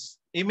symbols,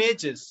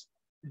 images,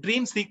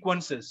 dream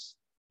sequences,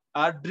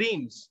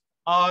 dreams,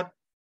 or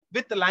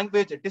with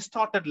language,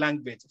 distorted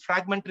language,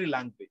 fragmentary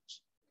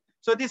language.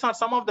 So these are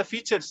some of the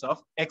features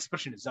of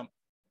expressionism.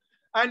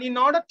 And in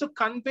order to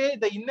convey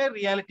the inner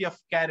reality of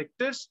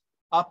characters,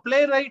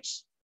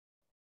 playwrights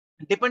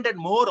depended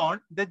more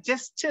on the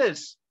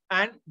gestures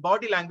and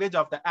body language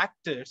of the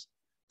actors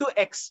to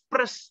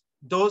express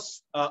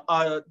those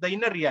the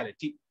inner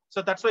reality.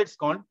 So that's why it's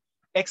called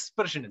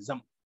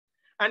expressionism.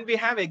 And we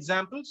have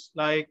examples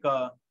like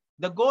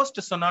the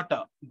Ghost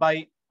Sonata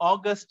by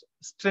August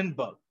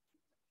Strindberg.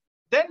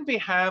 Then we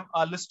have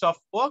a list of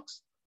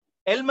works: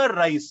 Elmer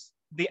Rice,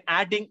 The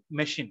Adding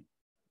Machine;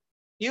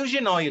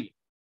 Eugene Oil,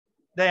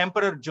 The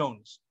Emperor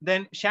Jones;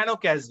 then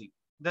Shanokazi,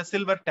 The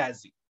Silver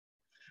Tazi.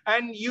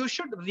 And you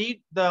should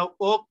read the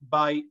work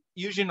by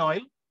Eugene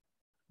Oil,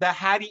 The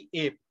Hairy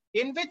Ape,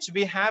 in which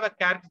we have a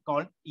character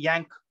called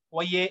Yank,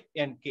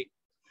 Y-A-N-K.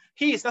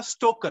 He is a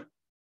stoker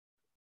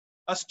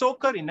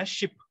in a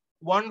ship,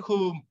 one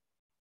who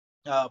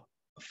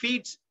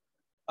feeds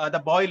the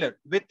boiler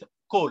with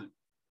coal,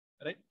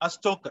 right? A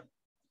stoker.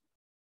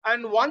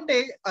 And one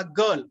day,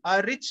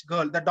 a rich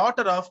girl, the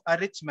daughter of a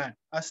rich man,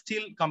 a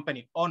steel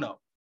company owner,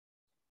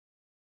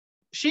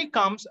 she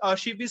comes,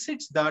 she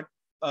visits that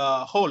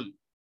hole.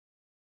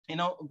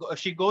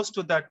 She goes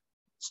to that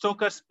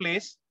stoker's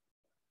place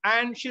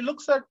and she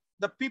looks at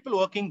the people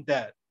working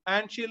there,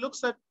 and she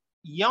looks at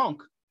Yonk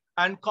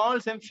and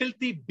calls him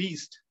filthy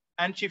beast,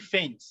 and she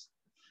faints.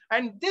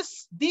 And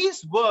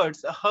these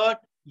words hurt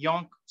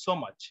Yonk so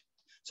much.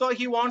 So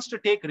he wants to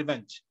take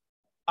revenge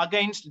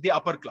against the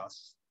upper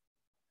class,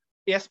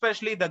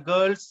 especially the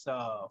girl's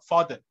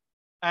father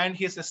and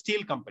his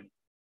steel company.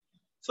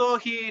 So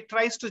he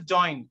tries to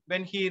join.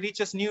 When he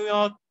reaches New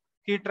York,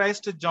 he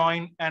tries to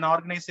join an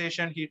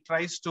organization. He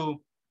tries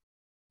to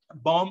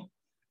bomb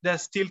the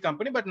steel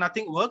company, but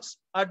nothing works.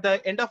 At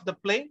the end of the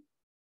play,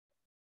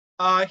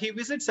 he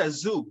visits a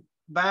zoo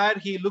where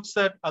he looks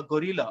at a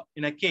gorilla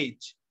in a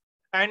cage,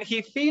 and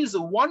he feels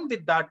one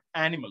with that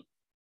animal.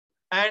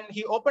 And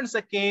he opens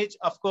the cage.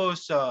 Of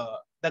course,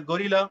 the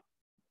gorilla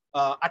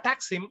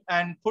attacks him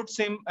and puts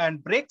him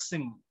and breaks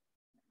him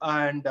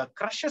and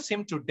crushes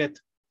him to death.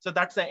 So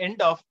that's the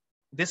end of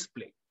this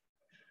play.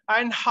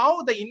 And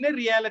how the inner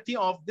reality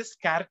of this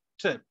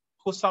character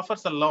who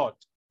suffers a lot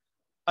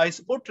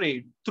is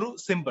portrayed through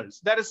symbols.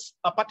 There is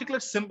a particular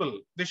symbol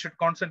we should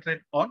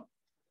concentrate on: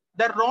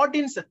 the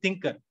Rodin's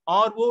thinker,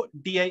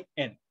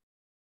 R-O-D-I-N.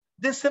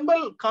 This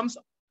symbol comes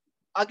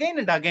again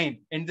and again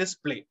in this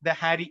play, The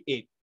Hairy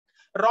Ape.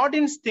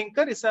 Rodin's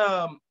thinker is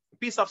a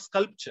piece of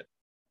sculpture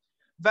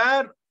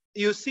where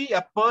you see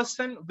a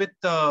person with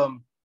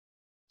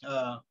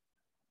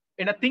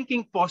in a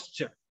thinking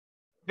posture,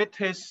 with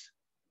his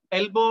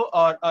elbow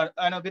or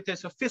with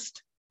his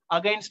fist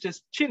against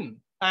his chin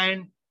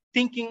and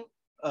thinking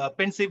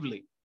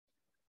pensively.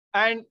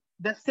 And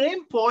the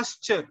same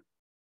posture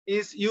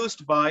is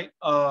used by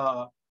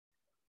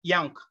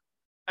Young,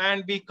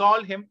 and we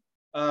call him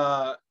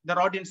the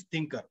Rodin's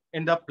thinker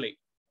in the play,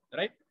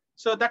 right?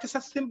 So that is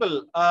a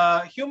symbol.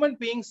 Human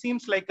being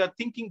seems like a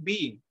thinking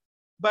being,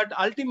 but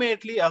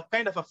ultimately a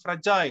kind of a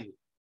fragile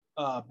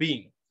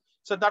being.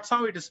 So that's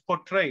how it is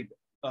portrayed.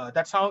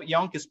 That's how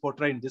Young is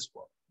portrayed in this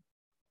work.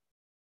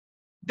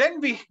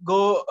 Then we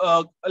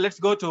go, let's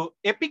go to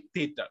epic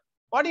theater.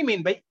 What do you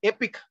mean by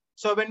epic?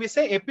 So when we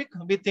say epic,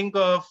 we think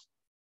of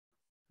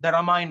the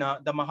Ramayana,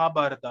 the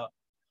Mahabharata,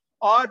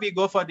 or we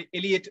go for the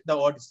Iliad, the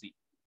Odyssey.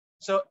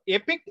 So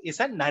epic is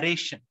a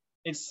narration.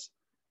 It's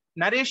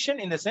narration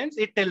in the sense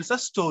it tells a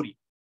story,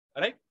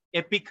 right?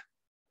 Epic.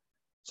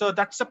 So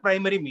that's the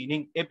primary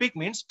meaning. Epic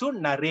means to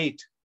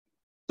narrate,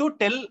 to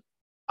tell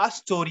a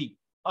story,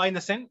 or in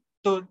the sense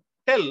to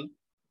tell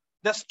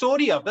the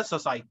story of the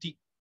society.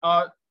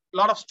 A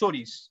lot of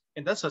stories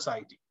in the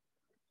society.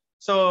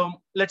 So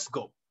let's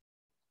go.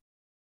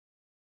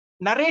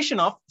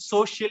 Narration of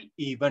social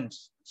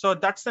events. So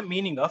that's the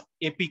meaning of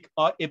epic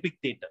or epic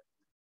theater,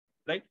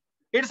 right?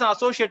 It is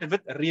associated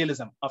with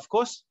realism, of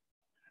course.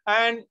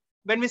 And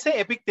when we say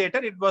epic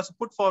theater, it was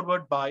put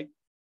forward by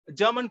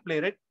German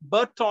playwright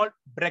Bertolt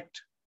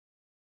Brecht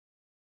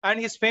and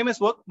his famous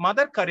work,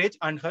 Mother Courage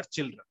and Her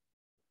Children.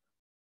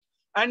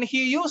 And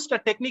he used a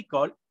technique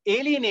called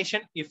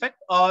alienation effect,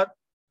 or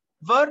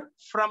Ver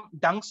from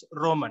Dunk's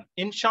Roman.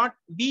 In short,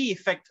 V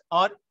effect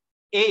or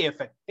A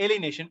effect,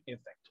 alienation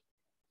effect.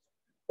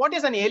 What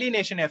is an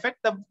alienation effect?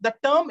 The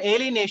term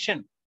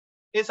alienation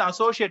is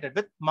associated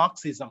with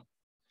Marxism.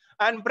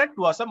 And Brecht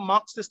was a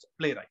Marxist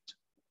playwright.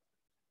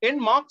 In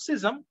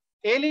Marxism,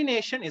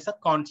 alienation is a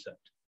concept.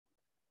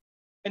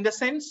 In the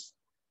sense,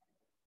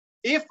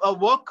 if a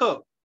worker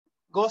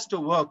goes to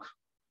work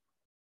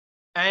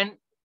and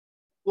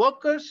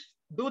workers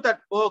do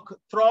that work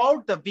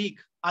throughout the week,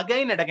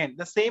 again and again,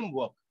 the same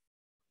work,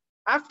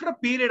 after a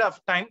period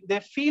of time, they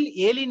feel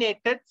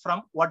alienated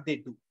from what they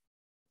do.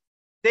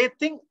 They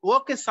think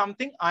work is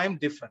something I am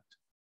different.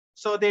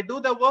 So they do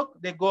the work,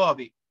 they go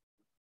away.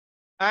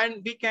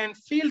 And we can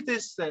feel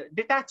this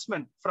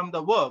detachment from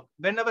the work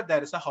whenever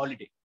there is a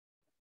holiday.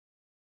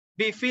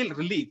 We feel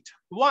relieved.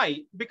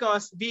 Why?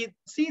 Because we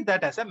see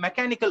that as a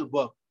mechanical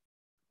work.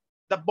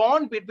 The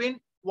bond between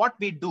what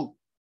we do,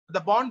 the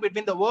bond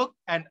between the work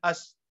and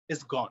us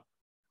is gone.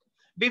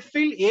 We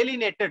feel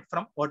alienated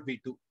from what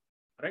we do,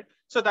 right?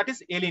 So that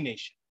is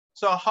alienation.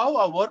 So how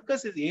a worker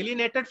is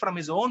alienated from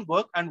his own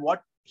work and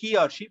what he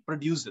or she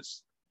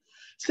produces.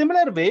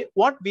 Similar way,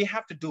 what we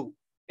have to do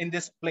in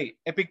this play,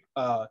 epic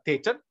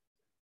theater,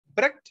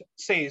 Brecht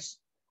says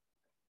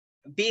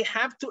we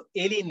have to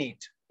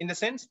alienate, in the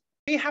sense,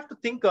 we have to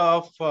think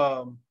of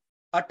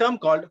a term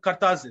called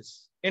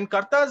katharsis. In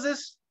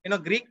katharsis, in a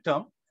Greek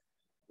term,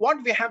 what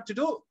we have to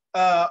do,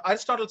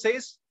 Aristotle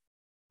says,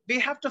 we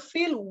have to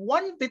feel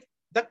one with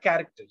the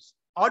characters.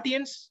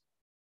 Audience,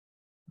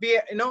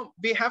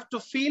 we have to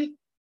feel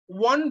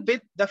one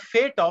with the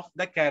fate of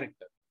the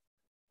character,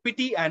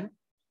 pity and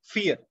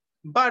fear.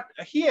 But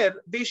here,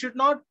 we should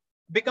not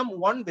become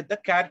one with the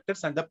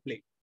characters and the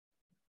play.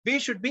 We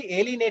should be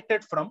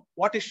alienated from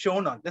what is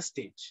shown on the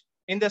stage.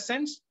 In the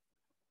sense,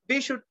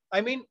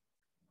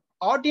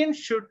 audience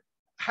should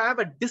have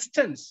a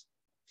distance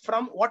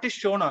from what is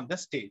shown on the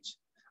stage.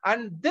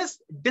 And this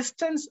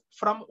distance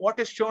from what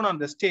is shown on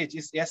the stage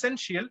is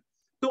essential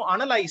to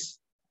analyze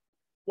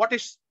what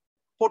is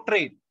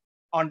portrayed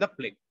on the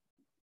play.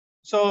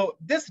 So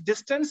this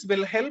distance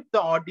will help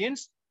the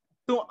audience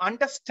to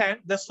understand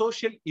the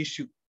social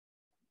issue.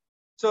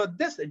 So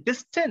this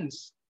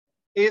distance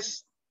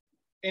is,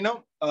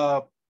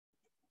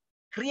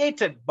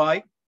 created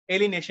by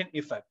alienation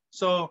effect.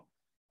 So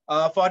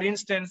for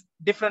instance,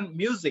 different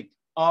music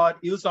or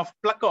use of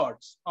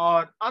placards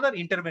or other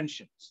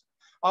interventions,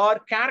 or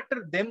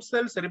character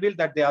themselves reveal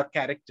that they are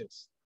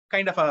characters,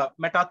 kind of a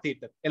meta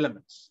theater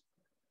elements.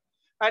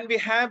 And we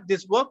have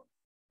this work,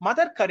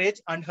 Mother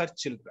Courage and Her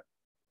Children.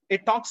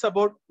 It talks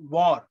about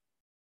war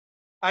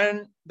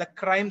and the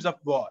crimes of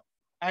war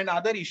and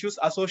other issues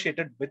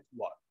associated with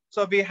war.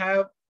 So we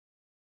have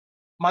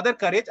Mother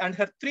Courage and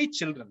her 3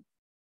 children,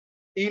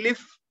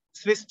 Elif,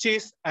 Swiss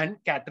Cheese, and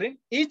Catherine.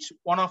 Each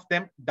one of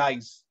them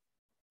dies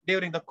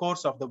during the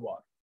course of the war.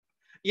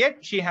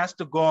 Yet she has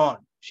to go on.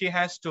 She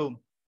has to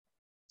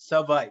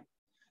survive.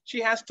 She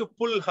has to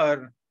pull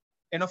her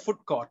foot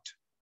cart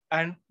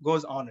and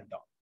goes on and on.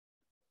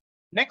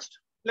 Next,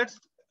 let's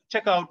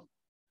check out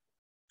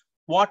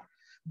what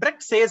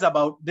Brecht says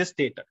about this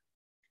theater.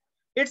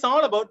 It's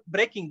all about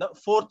breaking the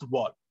fourth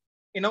wall,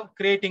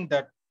 creating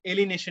that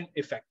alienation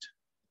effect.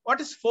 What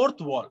is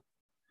fourth wall?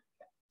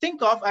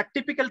 Think of a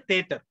typical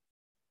theater.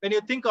 When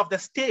you think of the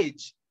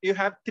stage, you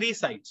have 3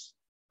 sides,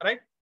 right?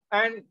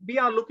 And we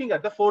are looking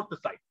at the fourth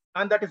side,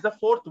 and that is the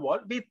fourth wall.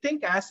 We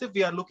think as if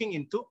we are looking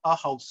into a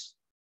house.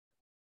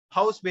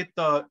 House with,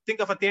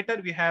 think of a theater,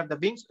 we have the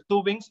wings,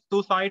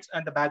 2 sides,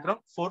 and the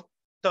background, fourth,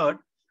 third.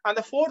 And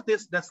the fourth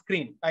is the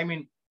screen.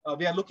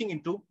 We are looking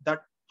into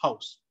that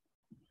house.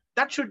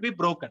 That should be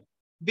broken.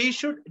 We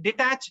should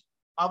detach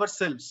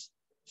ourselves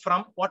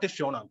from what is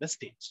shown on the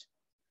stage.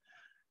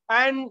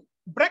 And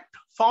Brecht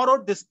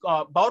borrowed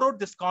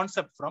this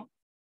concept from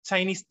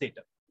Chinese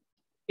theater.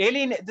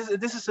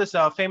 This is his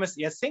famous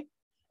essay,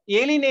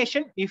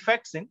 Alienation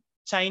Effects in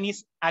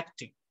Chinese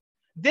Acting.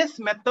 This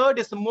method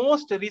is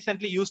most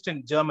recently used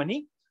in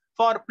Germany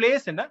for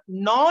plays in a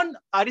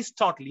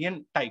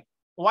non-Aristotelian type.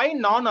 Why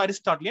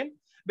non-Aristotelian?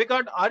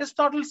 Because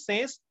Aristotle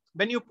says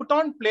when you put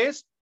on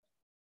plays,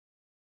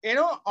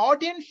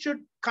 audience should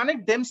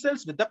connect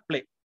themselves with the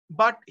play.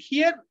 But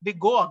here we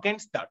go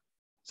against that.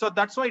 So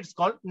that's why it's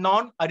called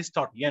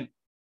non-Aristotelian.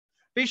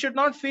 We should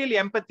not feel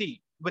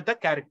empathy with the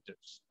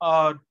characters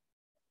or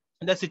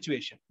the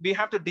situation. We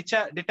have to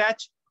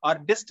detach or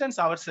distance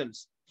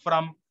ourselves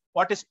from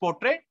what is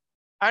portrayed,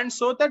 and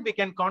so that we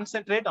can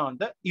concentrate on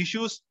the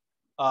issues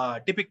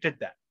depicted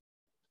there.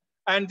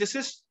 And this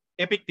is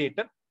epic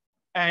theater,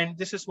 and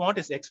this is what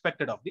is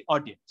expected of the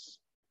audience.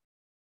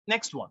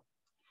 Next one,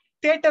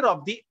 theater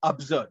of the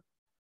absurd.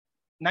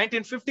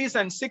 1950s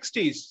and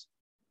 60s,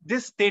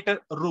 this theater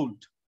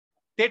ruled.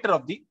 Theater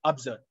of the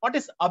absurd. What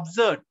is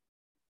absurd?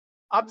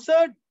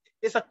 Absurd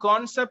is a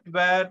concept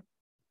where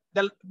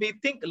we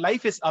think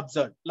life is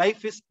absurd.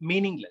 Life is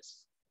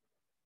meaningless.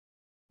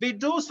 We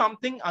do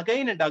something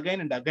again and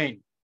again and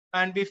again,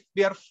 and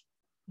we are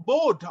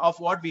bored of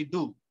what we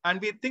do, and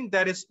we think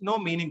there is no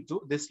meaning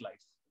to this life.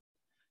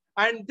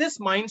 And this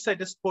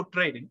mindset is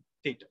portrayed in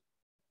theater.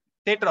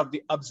 Theater of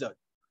the absurd.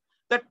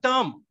 The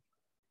term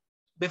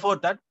before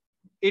that,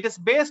 it is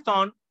based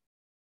on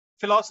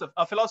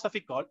a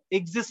philosophy called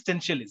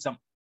existentialism.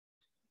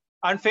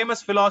 And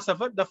famous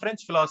philosopher, the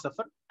French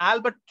philosopher,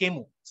 Albert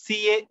Camus,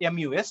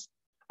 C-A-M-U-S,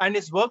 and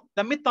his work,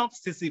 The Myth of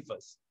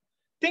Sisyphus.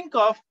 Think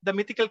of the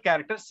mythical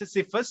character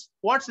Sisyphus.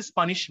 What's his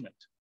punishment?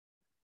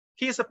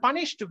 He is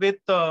punished with,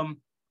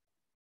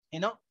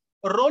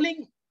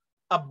 rolling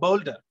a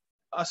boulder,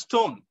 a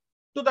stone,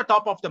 to the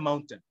top of the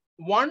mountain.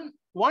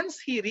 Once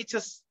he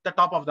reaches the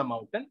top of the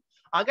mountain,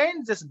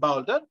 again this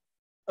boulder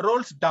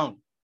rolls down.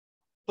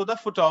 to the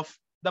foot of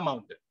the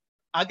mountain.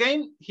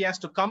 Again, he has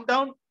to come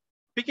down,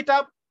 pick it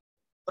up,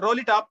 roll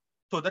it up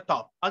to the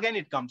top. Again,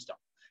 it comes down.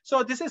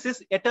 So this is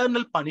his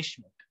eternal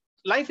punishment.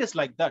 Life is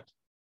like that.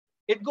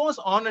 It goes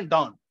on and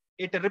on.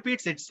 It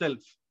repeats itself.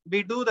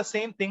 We do the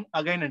same thing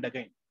again and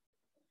again.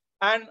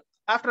 And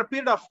after a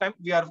period of time,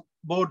 we are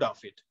bored of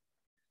it.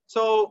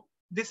 So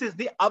this is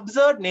the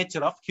absurd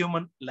nature of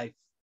human life.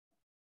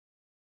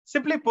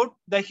 Simply put,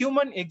 the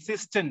human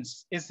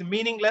existence is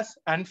meaningless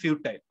and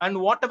futile. And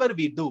whatever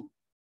we do,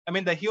 I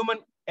mean, the human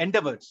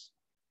endeavors,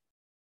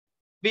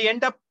 we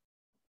end up,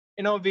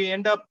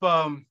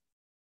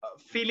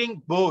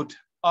 feeling bored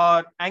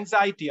or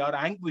anxiety or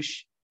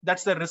anguish.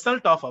 That's the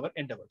result of our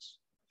endeavors.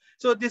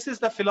 So this is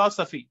the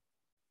philosophy.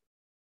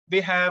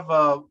 We have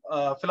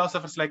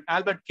philosophers like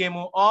Albert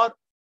Camus or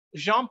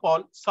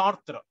Jean-Paul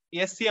Sartre,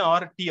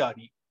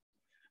 S-A-R-T-R-E.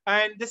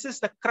 And this is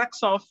the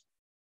crux of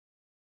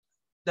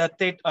the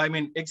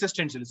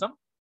existentialism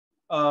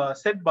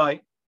said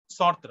by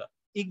Sartre.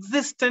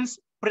 Existence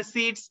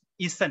precedes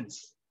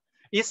essence.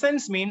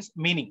 Essence means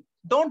meaning.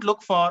 Don't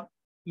look for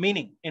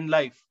meaning in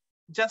life.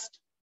 Just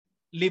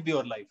live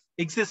your life.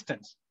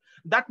 Existence.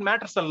 That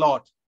matters a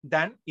lot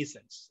than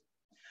essence.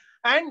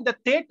 And the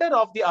theater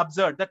of the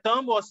absurd, the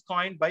term was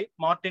coined by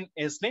Martin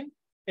Esslin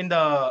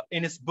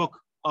in his book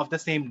of the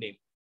same name.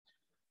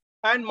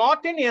 And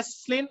Martin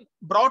Esslin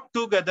brought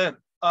together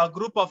a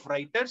group of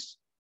writers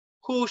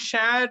who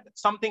shared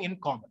something in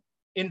common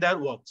in their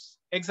works.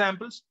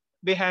 Examples,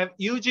 we have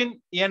Eugene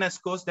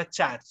Ionesco's The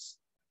Chairs.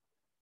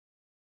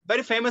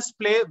 Very famous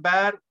play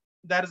where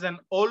there is an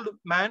old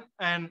man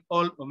and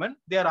old woman.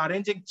 They are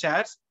arranging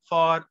chairs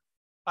for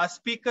a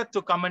speaker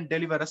to come and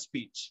deliver a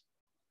speech.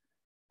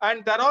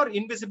 And there are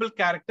invisible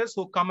characters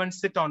who come and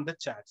sit on the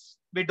chairs.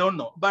 We don't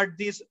know. But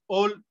these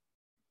old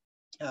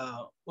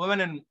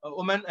woman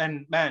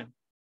and man,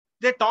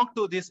 they talk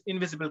to these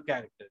invisible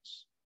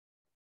characters.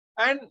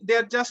 And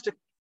they're just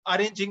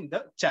arranging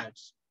the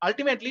chairs.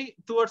 Ultimately,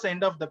 towards the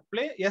end of the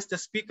play, yes, the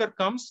speaker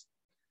comes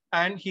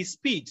and he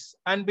speaks.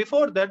 And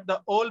before that,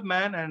 the old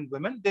man and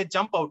women, they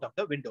jump out of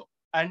the window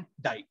and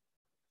die.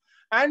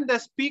 And the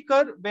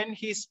speaker, when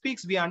he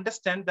speaks, we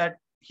understand that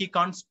he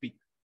can't speak.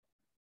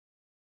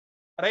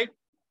 Right?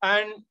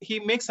 And he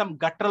makes some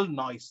guttural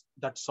noise,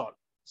 that's all.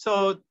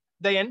 So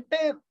the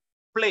entire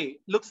play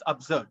looks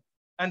absurd,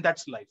 and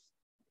that's life,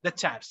 the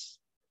chairs.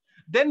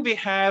 Then we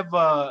have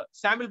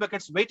Samuel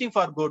Beckett's Waiting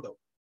for Godot,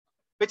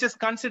 which is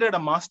considered a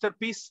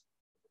masterpiece,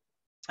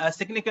 a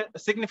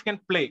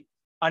significant play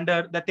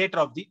under the theater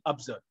of the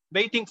absurd,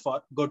 Waiting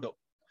for Godot.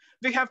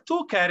 We have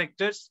two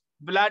characters,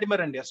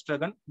 Vladimir and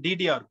Estragon,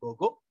 DDR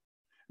Gogo.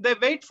 They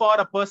wait for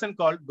a person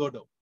called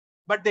Godot,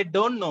 but they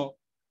don't know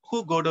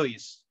who Godot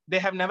is. They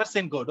have never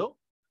seen Godot.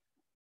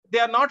 They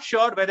are not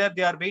sure whether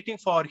they are waiting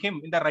for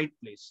him in the right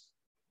place.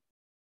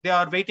 They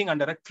are waiting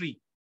under a tree.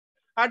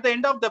 At the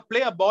end of the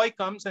play, a boy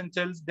comes and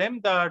tells them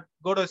that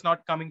Godot is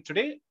not coming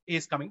today, he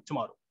is coming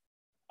tomorrow.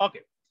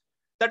 Okay,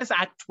 that is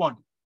Act 1.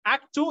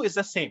 Act 2 is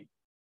the same.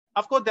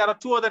 Of course, there are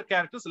two other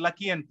characters,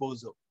 Lucky and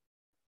Pozo.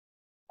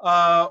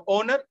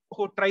 Owner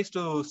who tries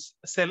to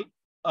sell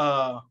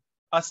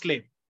a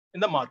slave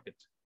in the market,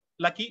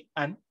 Lucky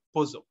and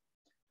Pozo.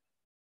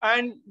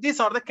 And these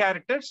are the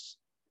characters,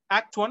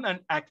 Act 1 and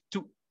Act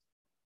 2.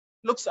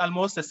 Looks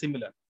almost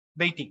similar,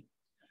 waiting,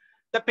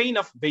 the pain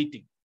of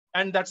waiting.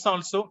 And that's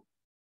also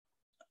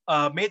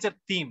a major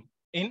theme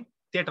in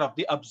Theatre of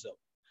the Absurd.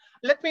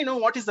 Let me know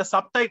what is the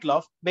subtitle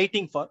of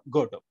Waiting for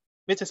Godot,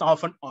 which is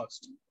often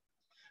asked.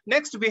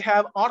 Next, we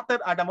have Arthur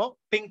Adamo,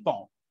 Ping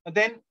Pong.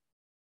 Then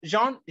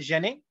Jean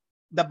Genet,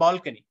 The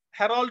Balcony.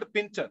 Harold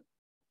Pinter,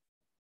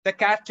 The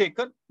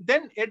Caretaker.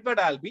 Then Edward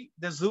Albee,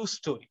 The Zoo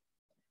Story.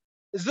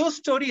 Zoo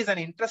Story is an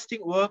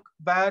interesting work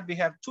where we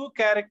have two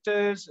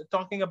characters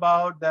talking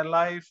about their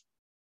life.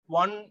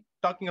 One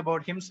talking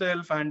about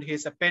himself and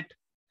his pet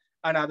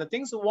and other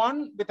things.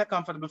 One with a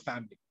comfortable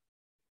family.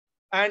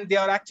 And they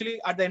are actually,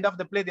 at the end of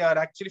the play, they are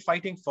actually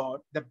fighting for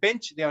the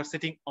bench they are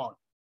sitting on.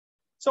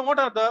 So what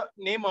are the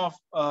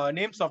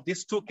names of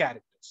these two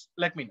characters?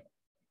 Let me know.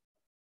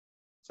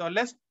 So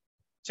let's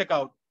check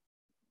out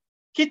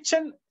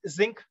Kitchen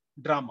Sink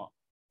Drama.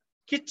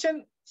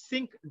 Kitchen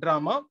Sink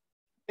Drama,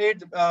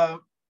 it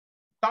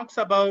talks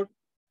about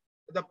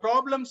the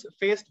problems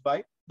faced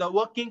by the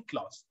working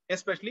class,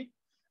 especially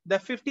the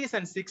 50s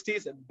and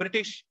 60s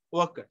British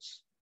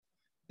workers.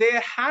 They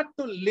had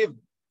to live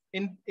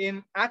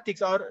in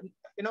attics or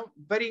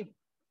very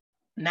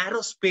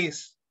narrow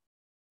space.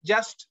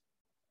 Just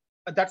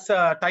that's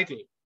a title,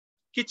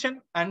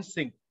 Kitchen and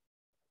Sink.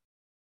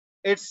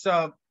 It's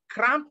a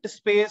cramped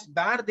space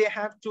where they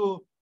have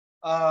to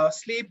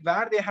sleep,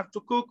 where they have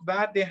to cook,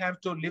 where they have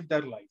to live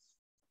their life.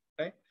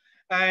 Right?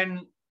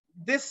 And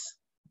this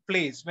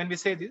place, when we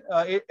say this,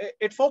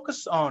 it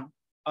focuses on,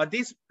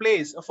 these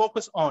plays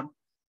focus on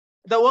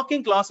the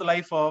working class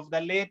life of the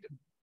late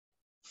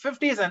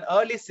 50s and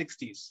early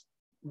 60s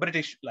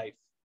British life.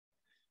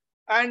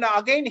 And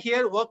again,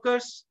 here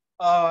workers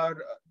are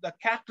the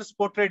characters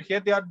portrayed here.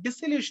 They are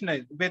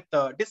disillusioned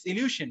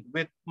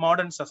with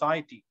modern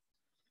society,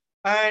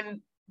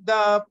 and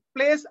the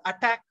plays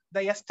attack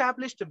the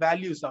established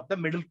values of the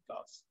middle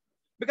class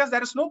because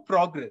there is no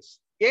progress.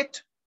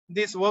 Yet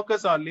these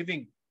workers are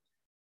living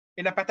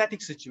in a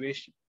pathetic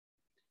situation.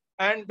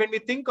 And when we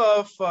think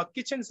of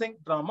kitchen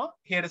sink drama,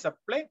 here is a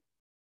play.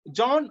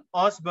 John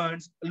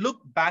Osborne's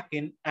Look Back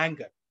in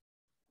Anger.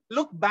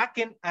 Look back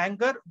in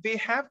anger, we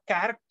have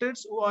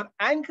characters who are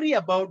angry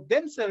about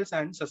themselves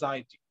and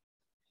society.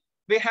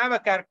 We have a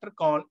character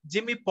called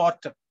Jimmy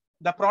Porter,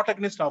 the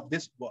protagonist of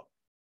this work,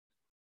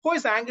 who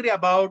is angry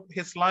about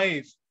his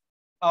life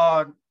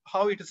or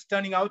how it is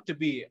turning out to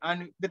be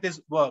and with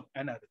his work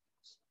and other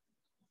things.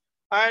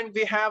 And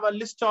we have a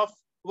list of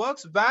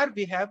works where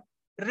we have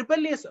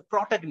rebellious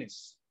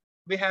protagonists.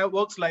 We have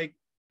works like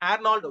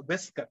Arnold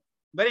Whisker,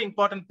 very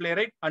important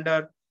playwright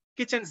under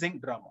kitchen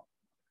sink drama.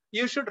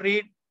 You should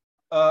read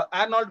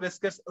Arnold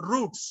Whisker's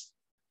Roots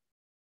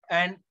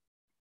and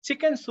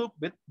Chicken Soup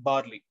with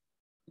Barley.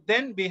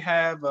 Then we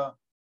have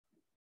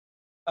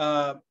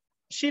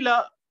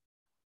Sheila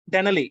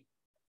Donnelly,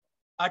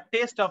 A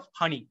Taste of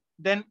Honey.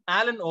 Then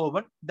Alan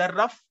Owen, The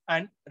Rough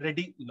and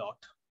Ready Lot.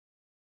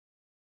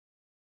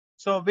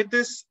 So with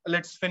this,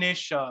 let's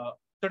finish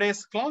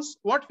today's class.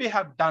 What we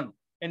have done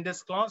in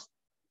this class,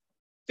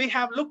 we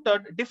have looked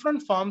at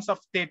different forms of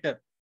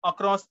theater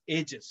across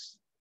ages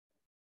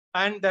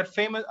and their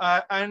famous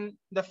and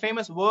the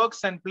famous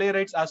works and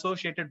playwrights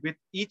associated with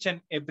each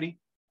and every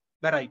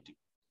variety.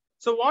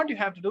 So what you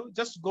have to do,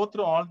 just go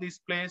through all these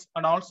plays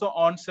and also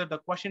answer the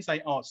questions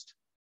I asked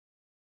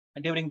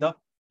during the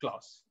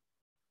class.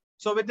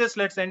 So with this,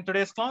 let's end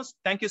today's class.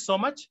 Thank you so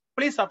much.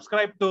 Please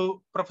subscribe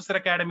to Professor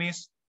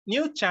Academy's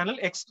new channel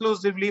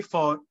exclusively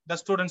for the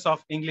students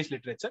of English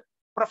literature,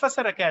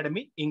 Professor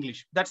Academy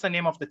English. That's the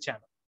name of the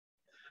channel.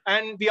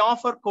 And we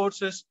offer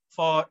courses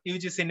for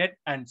UGC NET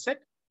and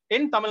SET.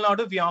 In Tamil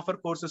Nadu, we offer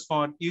courses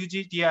for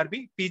UG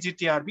TRB, PG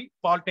TRB,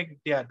 Polytechnic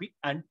TRB,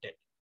 and TET.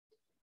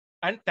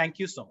 And thank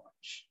you so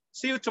much.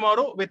 See you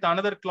tomorrow with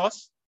another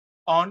class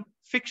on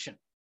fiction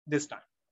this time.